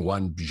doing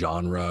one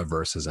genre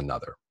versus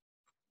another.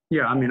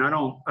 Yeah. I mean,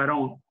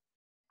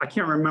 I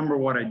can't remember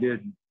what I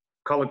did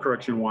color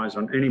correction wise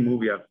on any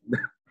movie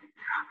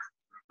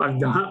I've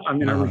done. I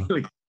mean, I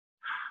really,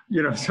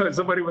 you know, so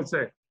somebody would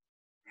say,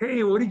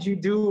 hey, what did you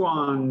do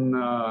on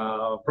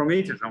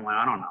Prometheus? I'm like,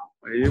 I don't know.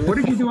 What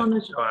did you do on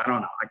this show? I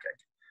don't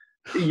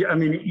know. I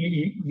mean,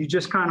 you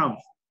just kind of,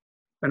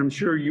 and I'm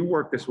sure you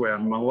work this way. I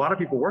mean, a lot of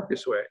people work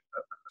this way.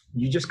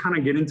 You just kind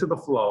of get into the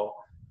flow.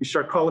 You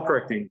start color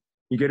correcting.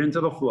 You get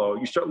into the flow.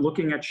 You start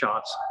looking at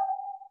shots,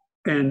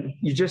 and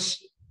you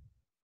just,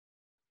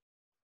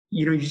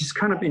 you know, you just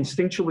kind of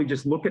instinctually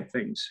just look at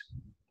things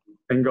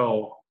and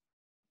go,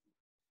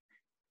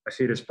 I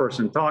see this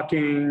person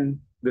talking.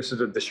 This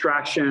is a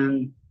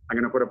distraction. I'm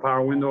going to put a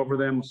power window over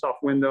them, a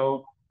soft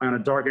window. I'm going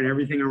to darken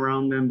everything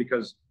around them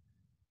because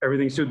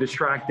everything's too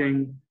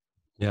distracting.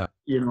 Yeah.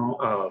 You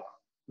know,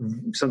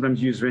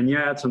 sometimes you use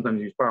vignettes, sometimes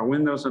you use power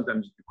windows,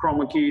 sometimes you do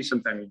chroma keys,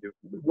 sometimes you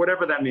do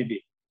whatever that may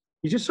be.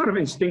 You just sort of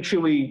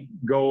instinctually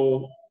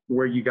go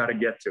where you got to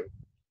get to.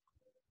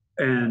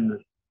 And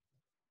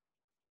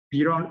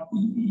you don't,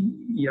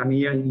 I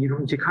mean,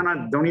 you kind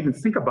of don't even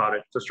think about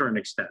it to a certain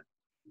extent,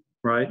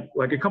 right?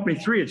 Like at Company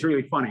 3, it's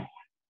really funny.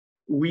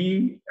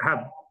 We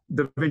have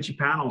Da Vinci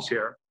panels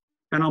here,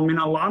 and I mean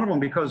a lot of them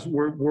because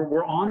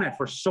we're on it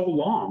for so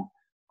long.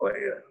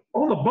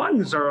 All the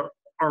buttons are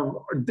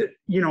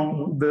you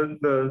know,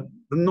 the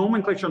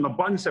nomenclature on the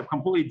buttons have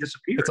completely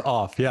disappeared. It's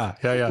off, yeah.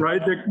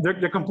 Right,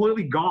 they're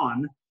completely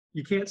gone.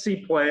 You can't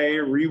see play,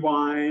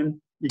 rewind.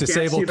 You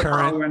Disable can't see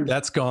current.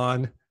 That's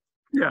gone.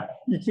 Yeah,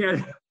 you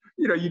can't.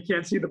 You know, you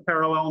can't see the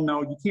parallel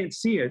node. You can't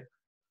see it,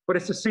 but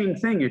it's the same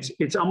thing.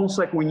 It's almost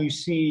like when you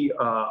see.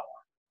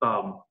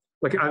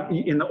 Like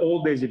in the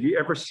old days, if you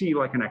ever see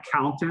like an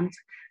accountant,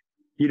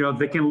 you know,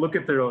 they can look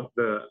at their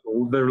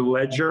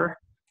ledger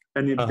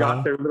and they've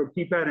got their little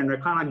keypad and they're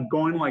kind of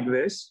going like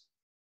this,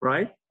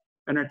 right?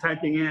 And they're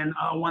typing in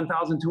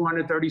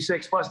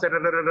 1,236 plus da da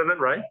da da da,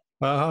 right?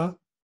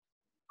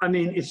 I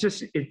mean, it's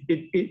just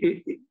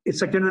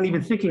it's like they're not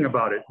even thinking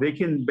about it. They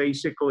can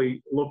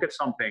basically look at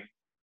something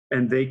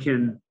and they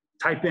can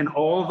type in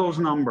all those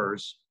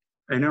numbers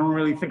and they don't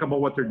really think about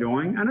what they're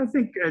doing. And I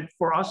think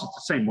for us, it's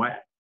the same way.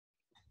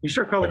 You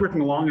start color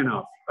correcting long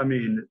enough, I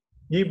mean,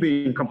 you'd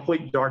be in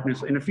complete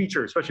darkness in a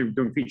feature, especially if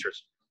you're doing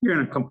features. You're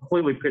in a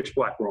completely pitch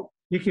black room.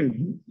 You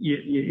can,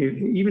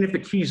 even if the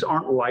keys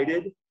aren't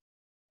lighted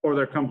or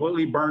they're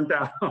completely burnt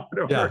out,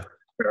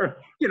 or,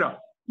 you know,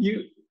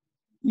 you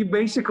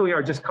basically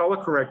are just color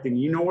correcting.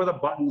 You know where the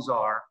buttons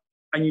are,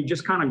 and you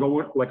just kind of go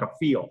with like a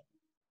feel.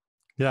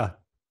 Yeah.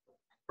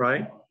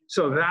 Right?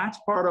 So that's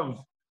part of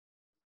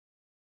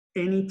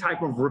any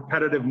type of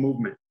repetitive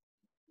movement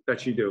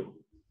that you do,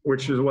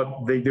 which is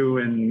what they do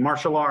in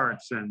martial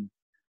arts and,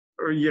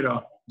 or, you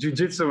know,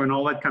 jujitsu and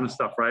all that kind of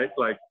stuff, right?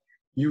 Like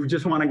you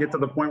just want to get to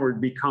the point where it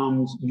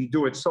becomes, you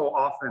do it so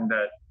often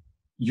that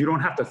you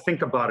don't have to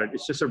think about it.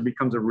 It's just, it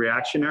becomes a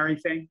reactionary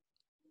thing.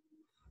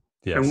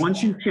 Yes. And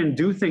once you can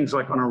do things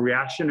like on a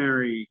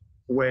reactionary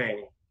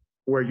way,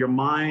 where your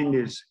mind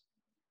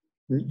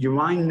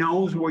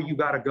knows where you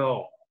got to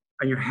go,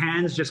 and your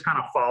hands just kind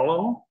of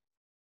follow.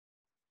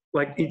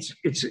 Like it's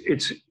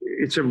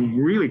a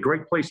really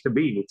great place to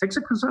be. It takes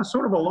a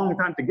sort of a long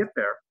time to get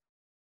there,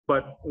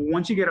 but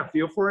once you get a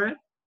feel for it,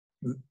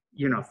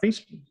 you know,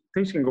 things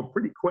can go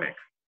pretty quick.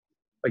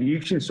 Like you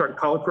can start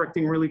color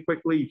correcting really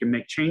quickly. You can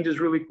make changes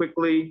really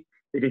quickly.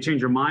 You can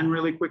change your mind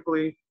really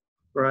quickly,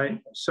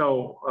 right?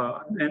 So,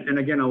 and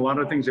again, a lot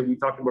of things that we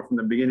talked about from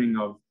the beginning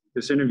of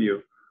this interview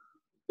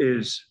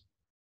is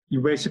you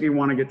basically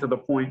want to get to the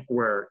point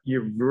where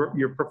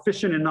you're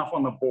proficient enough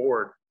on the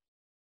board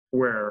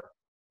where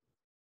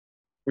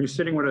when you're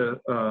sitting with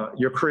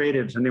your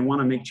creatives and they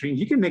want to make change,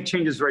 you can make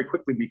changes very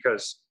quickly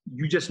because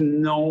you just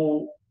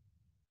know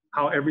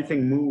how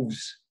everything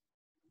moves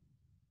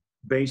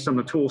based on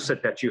the tool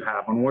set that you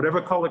have, on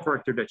whatever color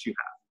corrector that you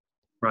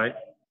have, right?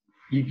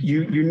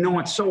 You know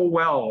it so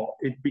well,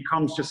 it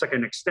becomes just like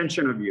an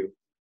extension of you,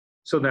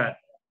 so that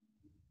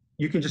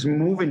you can just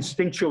move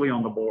instinctually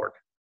on the board.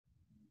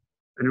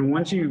 And then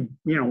once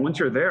once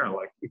you're there,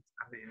 like,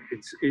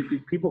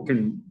 people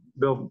can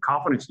build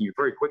confidence in you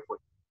very quickly.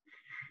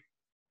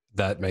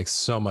 That makes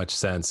so much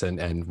sense. And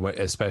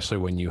especially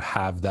when you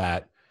have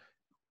that,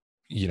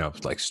 you know,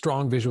 like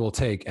strong visual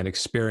take and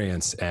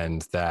experience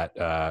and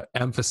that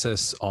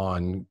emphasis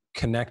on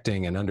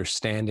connecting and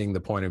understanding the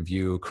point of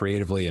view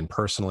creatively and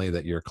personally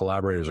that your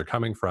collaborators are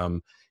coming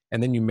from.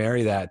 And then you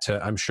marry that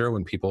to, I'm sure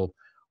when people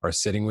are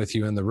sitting with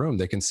you in the room,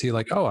 they can see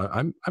like, oh,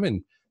 I'm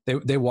in,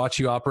 they watch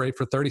you operate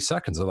for 30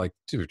 seconds. They're like,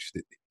 dude,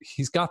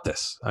 he's got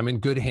this. I'm in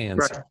good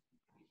hands.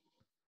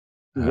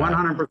 Right.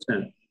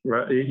 100%.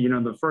 Right. You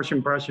know, the first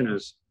impression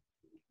is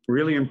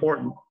really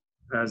important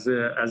as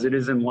it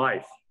is in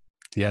life.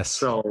 Yes.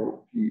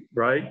 So,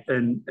 right.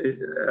 And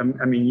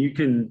I mean, you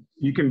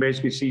can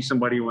basically see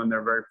somebody when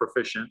they're very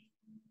proficient,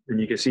 and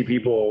you can see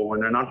people when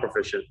they're not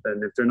proficient.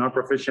 And if they're not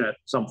proficient at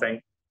something,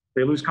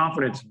 they lose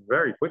confidence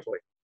very quickly.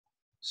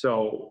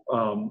 So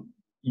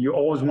you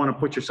always want to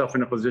put yourself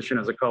in a position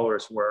as a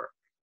colorist where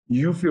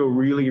you feel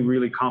really,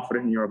 really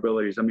confident in your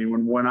abilities. I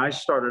mean, when I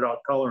started out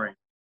coloring,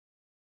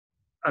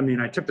 I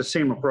mean, I took the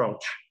same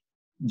approach,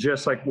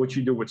 just like what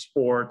you do with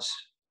sports.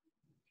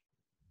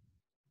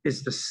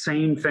 It's the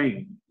same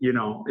thing, you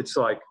know. It's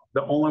like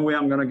the only way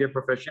I'm going to get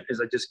proficient is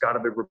I just got to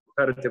be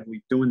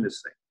repetitively doing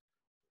this thing.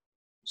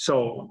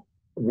 So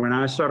when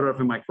I started off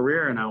in my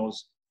career, and I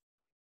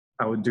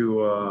would do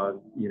a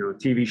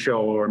TV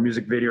show or a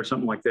music video or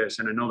something like this,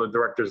 and I know the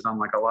director's done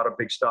like a lot of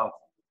big stuff.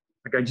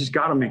 Like I just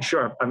got to make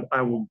sure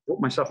I will put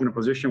myself in a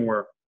position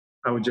where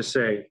I would just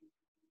say,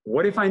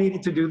 what if I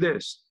needed to do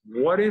this?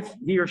 What if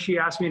he or she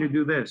asked me to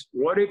do this?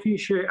 What if he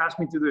should ask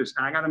me to do this?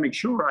 And I got to make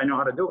sure I know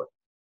how to do it.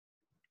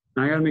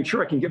 And I got to make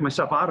sure I can get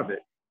myself out of it.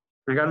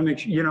 I got to make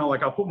sure, you know,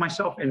 like I'll put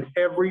myself in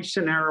every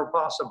scenario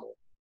possible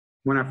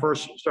when I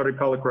first started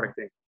color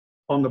correcting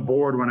on the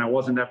board when I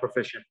wasn't that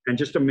proficient, and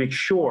just to make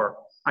sure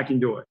I can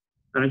do it.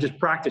 And I just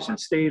practiced and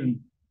stayed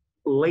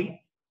late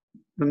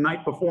the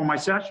night before my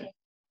session.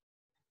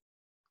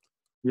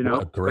 You know,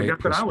 what a great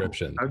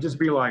prescription. I would just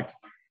be like,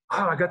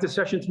 oh, I got this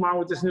session tomorrow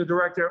with this new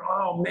director.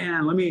 Oh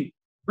man, let me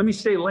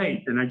stay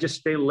late. And I just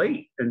stay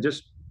late and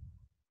just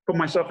put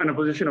myself in a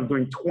position of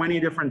doing 20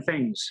 different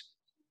things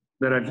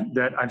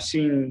that I've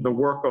seen the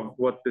work of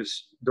what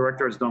this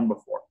director has done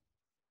before,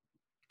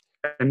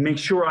 and make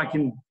sure I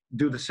can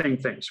do the same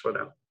things for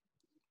them.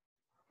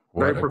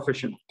 Very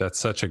proficient. That's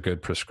such a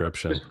good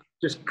prescription.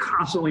 Just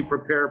constantly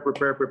prepare,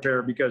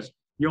 because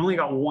you only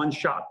got one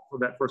shot for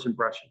that first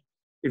impression.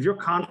 If you're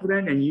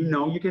confident and you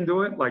know you can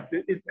do it, like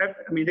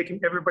I mean,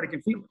 everybody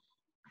can feel it.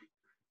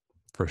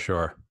 For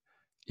sure.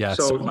 Yeah.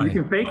 So you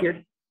can fake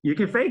it. You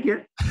can fake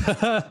it,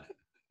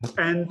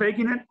 and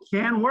faking it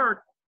can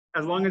work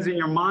as long as in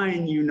your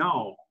mind you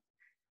know.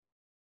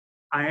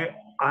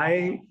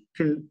 I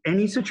can,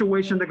 any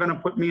situation they're going to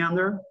put me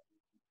under,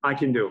 I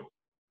can do,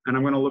 and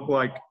I'm going to look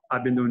like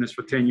I've been doing this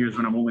for 10 years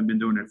when I've only been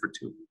doing it for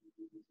 2.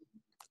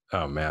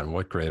 Oh man,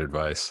 what great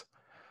advice.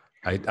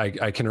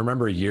 I can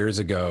remember years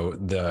ago,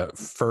 the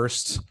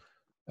first,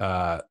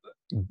 I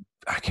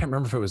can't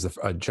remember if it was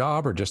a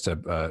job or just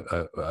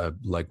a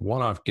like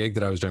one-off gig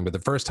that I was doing, but the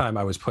first time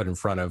I was put in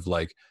front of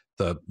like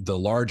the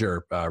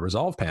larger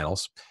Resolve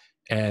panels.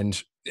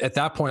 And at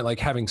that point, like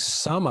having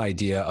some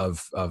idea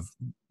of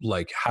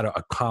like how to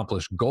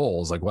accomplish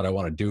goals, like what I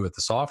want to do with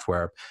the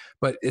software.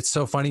 But it's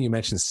so funny you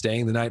mentioned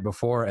staying the night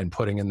before and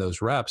putting in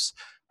those reps.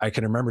 I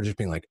can remember just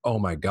being like, oh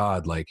my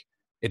God, like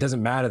it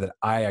doesn't matter that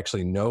I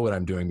actually know what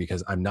I'm doing,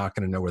 because I'm not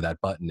going to know where that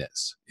button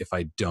is if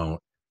I don't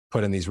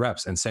put in these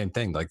reps. And same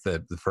thing, like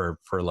for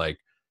like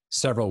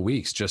several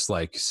weeks, just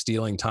like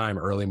stealing time,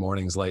 early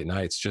mornings, late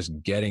nights, just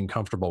getting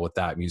comfortable with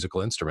that musical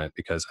instrument,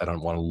 because I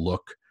don't want to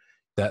look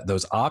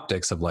those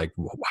optics of like,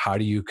 how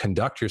do you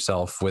conduct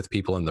yourself with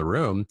people in the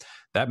room?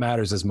 That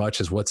matters as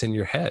much as what's in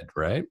your head,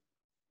 right?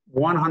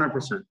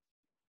 100%.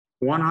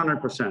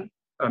 100%.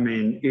 I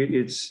mean,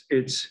 it's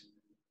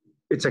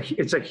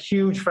a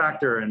huge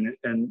factor.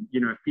 And,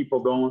 you know, if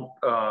people don't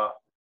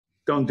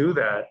don't do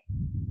that,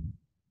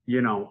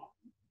 you know,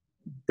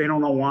 they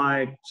don't know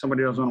why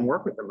somebody doesn't want to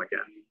work with them again.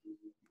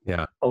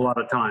 Yeah. A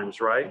lot of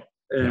times, right?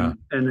 And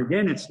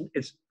again,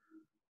 it's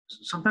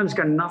sometimes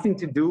got nothing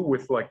to do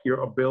with like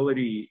your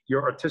ability,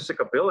 your artistic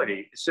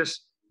ability. It's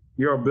just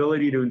your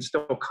ability to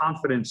instill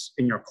confidence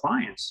in your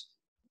clients.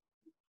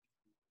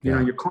 You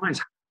know, your clients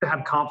have to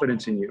have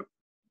confidence in you,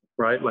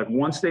 right? Like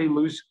once they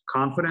lose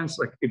confidence,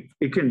 like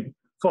it can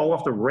fall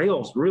off the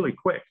rails really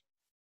quick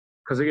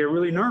because they get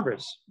really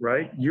nervous,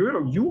 right? You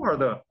are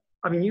the,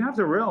 I mean, you have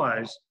to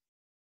realize,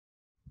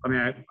 I mean,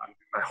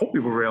 I hope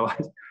people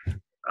realize,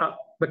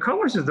 the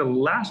colorist is the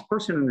last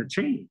person in the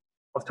chain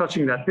of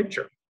touching that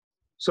picture.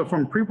 So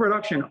from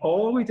pre-production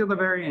all the way to the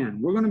very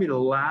end, we're going to be the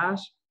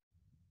last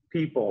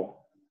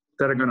people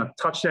that are going to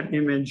touch that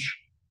image,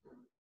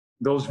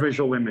 those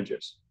visual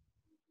images.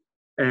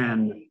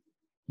 And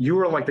you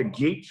are like the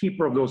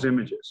gatekeeper of those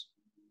images.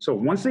 So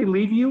once they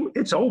leave you,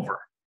 it's over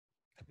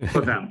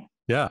for them.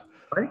 Yeah.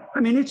 Right? I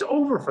mean, it's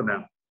over for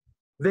them.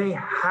 They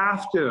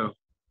have to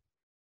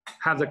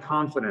have the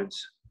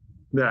confidence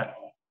that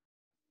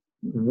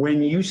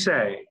when you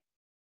say,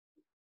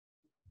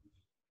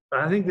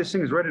 I think this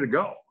thing is ready to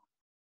go,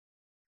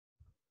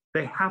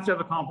 they have to have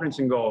the confidence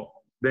and go,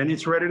 then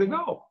it's ready to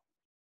go.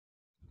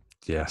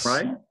 Yes.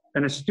 Right?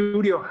 And a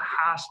studio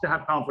has to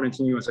have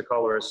confidence in you as a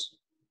colorist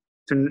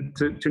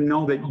to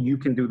know that you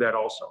can do that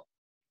also.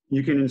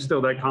 You can instill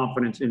that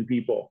confidence in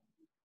people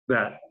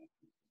that,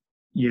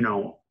 you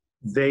know,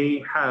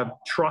 they have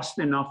trust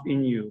enough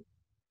in you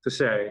to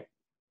say,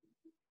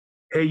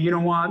 hey, you know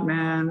what,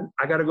 man,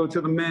 I got to go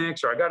to the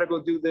mix, or I got to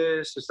go do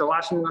this. It's the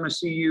last time I'm going to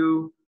see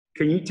you.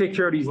 Can you take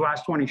care of these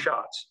last 20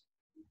 shots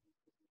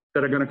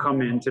that are going to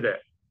come in today?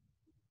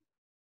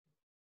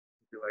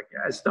 You're like,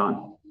 yeah, it's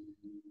done.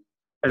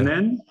 And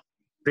then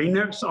they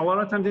never, a lot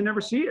of times they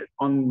never see it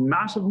on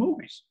massive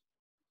movies.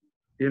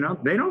 You know,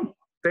 they don't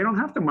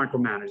have to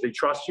micromanage. They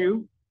trust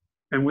you.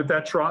 And with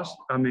that trust,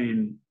 I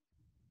mean,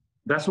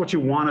 that's what you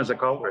want as a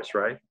colorist,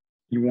 right?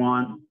 You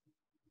want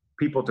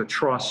people to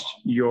trust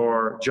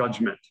your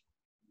judgment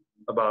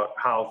about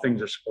how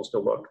things are supposed to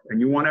look.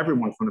 And you want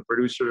everyone from the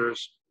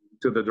producers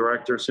to the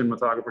director,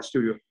 cinematographer,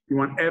 studio, you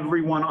want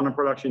everyone on a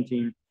production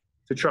team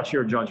to trust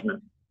your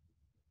judgment.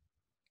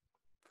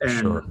 And,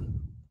 sure.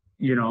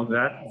 You know,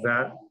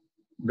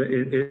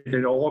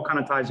 it all kind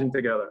of ties in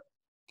together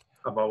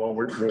about what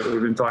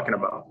we've been talking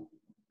about.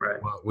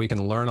 Right. Well, we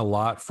can learn a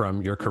lot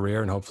from your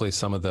career and hopefully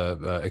some of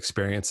the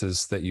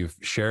experiences that you've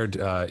shared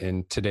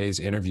in today's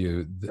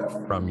interview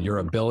from your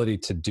ability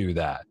to do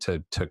that,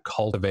 to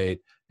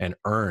cultivate and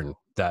earn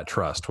that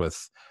trust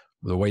with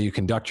the way you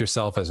conduct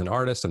yourself as an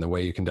artist and the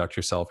way you conduct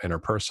yourself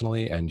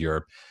interpersonally, and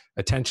your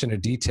attention to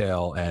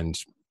detail and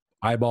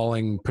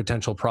eyeballing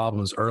potential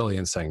problems early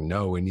and saying,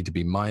 no, we need to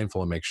be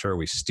mindful and make sure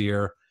we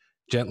steer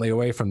gently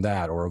away from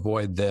that or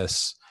avoid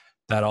this.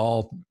 That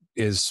all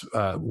is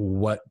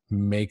what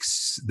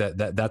makes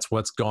that's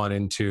what's gone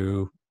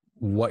into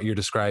what you're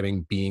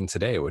describing being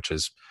today, which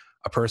is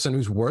a person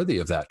who's worthy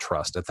of that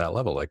trust at that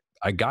level. Like,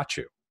 I got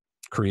you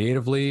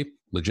creatively,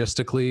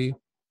 logistically,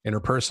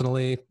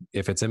 interpersonally.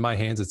 If it's in my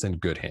hands, it's in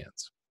good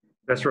hands.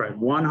 That's right.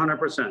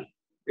 100%.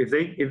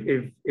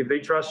 If they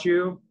trust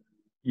you,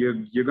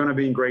 you're going to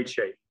be in great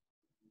shape.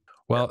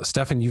 Well,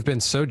 Stephen, you've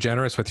been so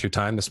generous with your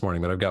time this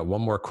morning, but I've got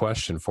one more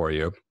question for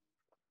you.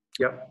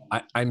 Yep.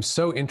 I'm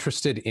so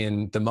interested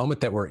in the moment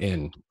that we're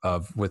in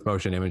with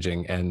motion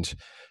imaging, and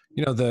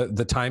you know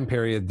the time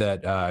period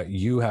that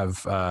you have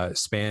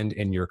spanned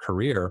in your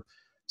career.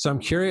 So I'm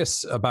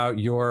curious about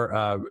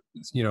your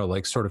you know,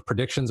 like sort of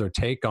predictions or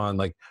take on,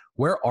 like,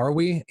 where are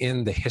we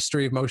in the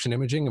history of motion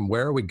imaging, and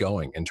where are we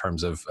going in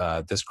terms of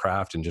this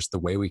craft and just the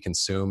way we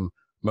consume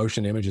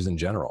motion images in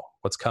general?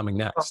 What's coming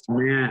next? Oh,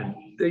 man,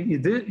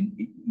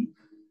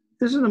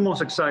 this is the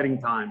most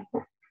exciting time.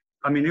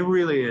 I mean, it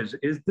really is.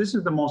 This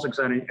is the most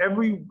exciting.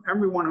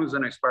 Everyone who's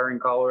an aspiring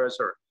colorist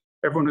or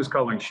everyone who's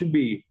coloring should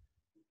be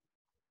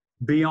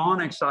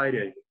beyond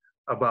excited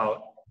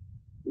about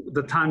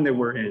the time that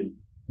we're in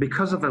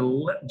because of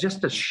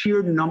just the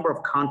sheer number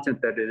of content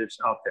that is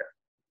out there,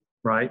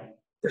 right?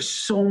 There's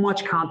so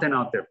much content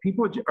out there.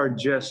 People are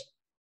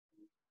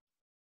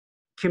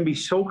can be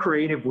so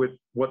creative with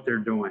what they're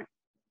doing.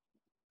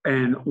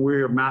 And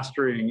we're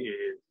mastering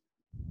in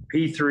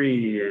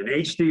P3 and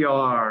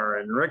HDR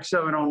and Rec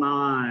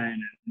 709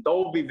 and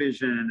Dolby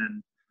Vision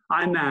and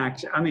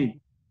IMAX. I mean,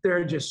 there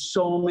are just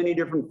so many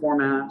different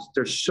formats.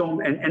 There's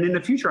and in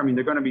the future, I mean,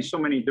 there are going to be so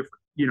many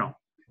different, you know,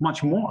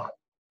 much more.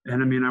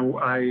 And I mean,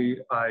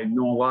 I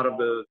know a lot of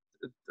the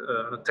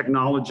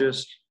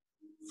technologists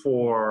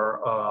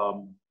for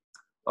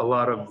a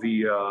lot of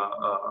the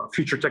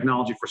future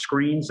technology for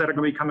screens that are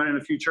going to be coming in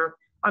the future.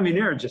 I mean,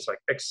 there are just like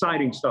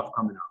exciting stuff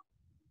coming out.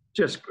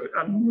 Just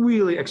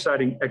really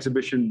exciting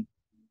exhibition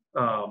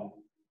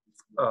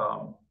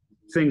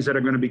things that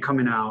are going to be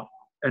coming out.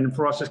 And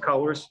for us as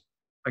colorists,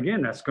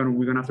 again, we're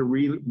going to have to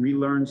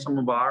relearn some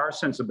of our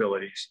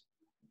sensibilities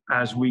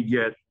as we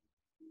get,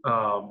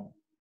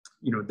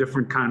 you know,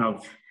 different kind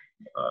of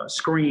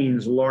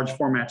screens, large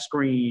format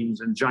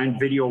screens, and giant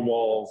video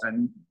walls,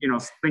 and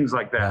things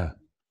like that.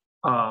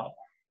 Yeah.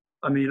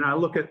 I mean, I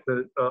look at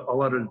a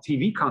lot of the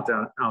TV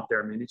content out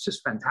there. I mean, it's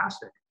just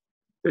fantastic.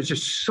 There's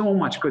just so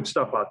much good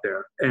stuff out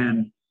there,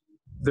 and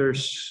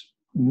there's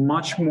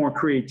much more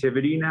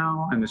creativity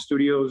now. And the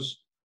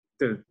studios,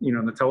 the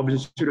television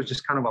studios,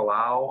 just kind of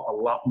allow a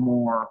lot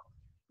more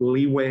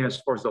leeway as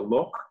far as the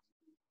look.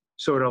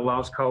 So it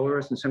allows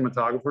colorists and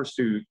cinematographers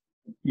to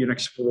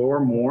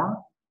explore more.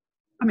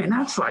 I mean,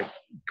 that's like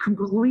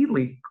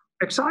completely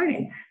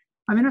exciting.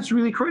 I mean, that's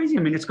really crazy.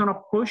 I mean, it's going to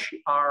push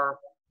our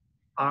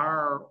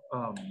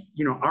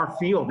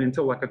field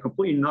into like a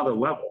completely another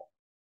level,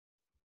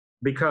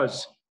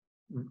 because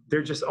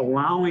they're just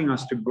allowing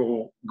us to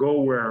go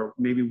where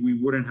maybe we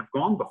wouldn't have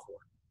gone before,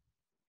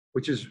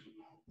 which is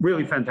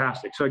really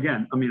fantastic. So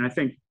again, I mean, I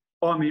think,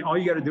 all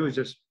you got to do is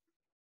just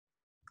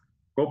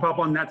go pop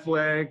on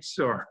Netflix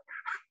or,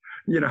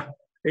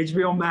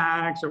 HBO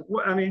Max, or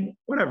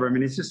whatever. I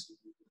mean, it's just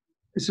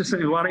a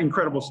lot of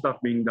incredible stuff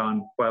being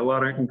done by a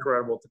lot of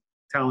incredible,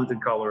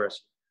 talented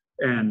colorists.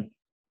 And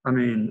I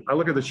mean, I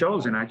look at the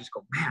shows and I just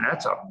go, man,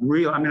 that's a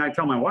real, I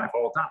tell my wife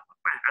all the time,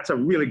 man, that's a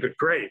really good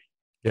grade.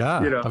 Yeah,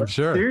 I'm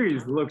sure. The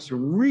series looks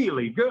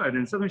really good.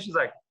 And sometimes she's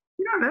like,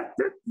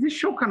 this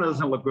show kind of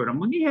doesn't look good. I'm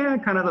like, yeah,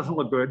 it kind of doesn't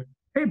look good.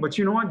 Hey, but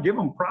you know what? Give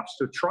them props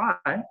to try.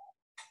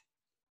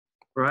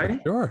 Right?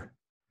 Sure.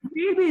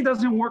 Maybe it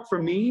doesn't work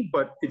for me,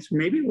 but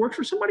maybe it works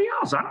for somebody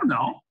else. I don't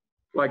know.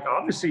 Like,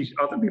 obviously,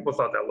 other people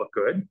thought that looked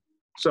good.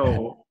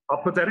 So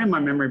I'll put that in my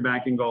memory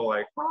bank and go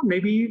like, well,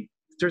 maybe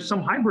there's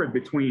some hybrid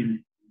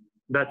between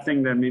that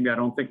thing that maybe I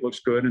don't think looks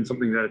good and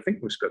something that I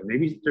think looks good.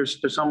 Maybe there's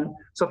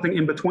something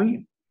in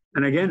between.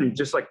 And again, it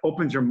just like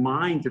opens your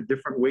mind to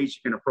different ways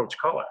you can approach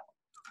color.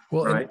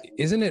 Well, right?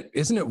 Isn't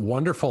it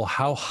wonderful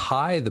how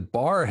high the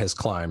bar has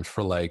climbed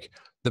for like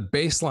the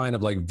baseline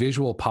of like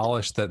visual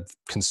polish that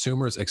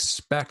consumers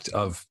expect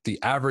of the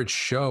average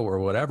show or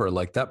whatever?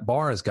 Like that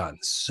bar has gotten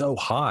so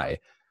high.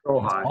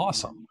 So high.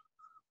 Awesome.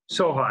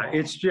 So high.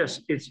 It's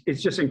just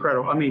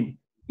incredible. I mean,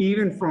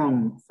 even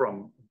from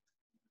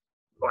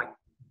like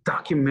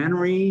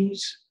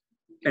documentaries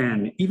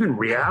and even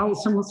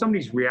some of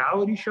these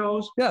reality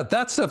shows. Yeah,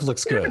 that stuff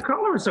looks good. The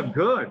colors are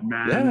good,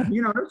 man.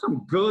 Yeah. There's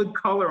some good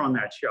color on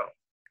that show.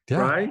 Yeah.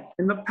 Right?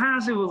 In the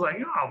past, it was like,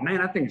 oh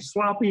man, I think it's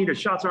sloppy. The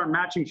shots aren't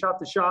matching shot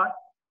to shot.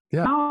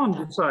 Yeah. Now I'm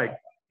just like,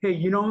 hey,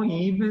 I'm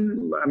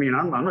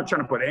not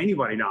trying to put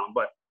anybody down,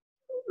 but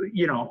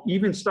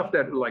even stuff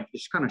that like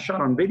is kind of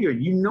shot on video,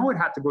 it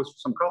had to go through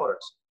some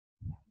colorists.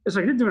 It's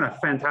like they're doing a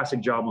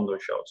fantastic job on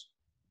those shows.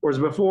 Whereas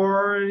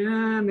before,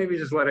 maybe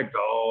just let it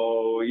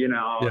go.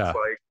 It's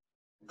like,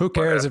 who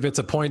cares if it's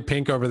a point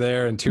pink over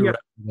there and two red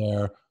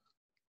there?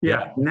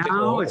 Yeah.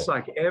 Now it's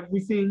like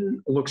everything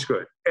looks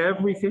good.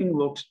 Everything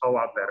looks a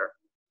lot better.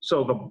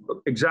 So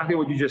exactly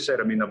what you just said.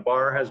 I mean, the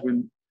bar has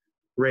been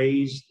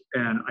raised,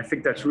 and I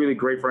think that's really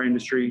great for our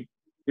industry.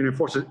 It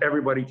forces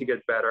everybody to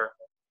get better.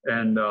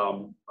 And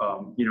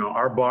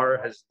our bar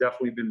has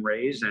definitely been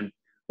raised, and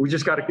we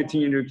just got to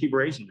continue to keep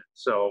raising it.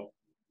 So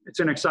it's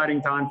an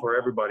exciting time for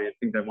everybody, I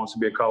think, that wants to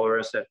be a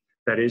colorist,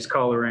 that is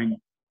coloring.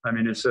 I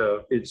mean, it's a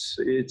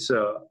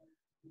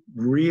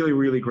really,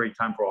 really great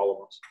time for all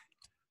of us.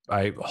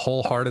 I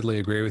wholeheartedly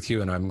agree with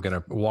you, and I'm going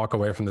to walk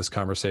away from this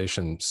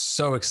conversation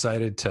so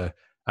excited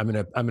I'm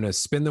going to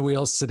spin the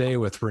wheels today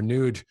with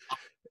renewed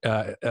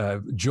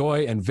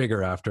joy and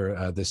vigor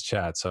after this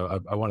chat.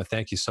 So I want to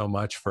thank you so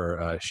much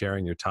for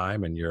sharing your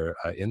time and your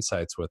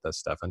insights with us,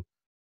 Stephen.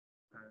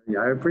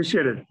 Yeah, I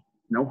appreciate it.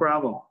 No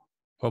problem.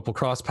 Hope we'll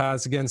cross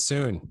paths again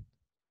soon.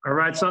 All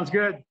right. Sounds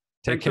good.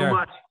 Take care. Thanks so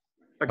much.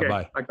 Okay.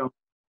 Bye-bye. Bye.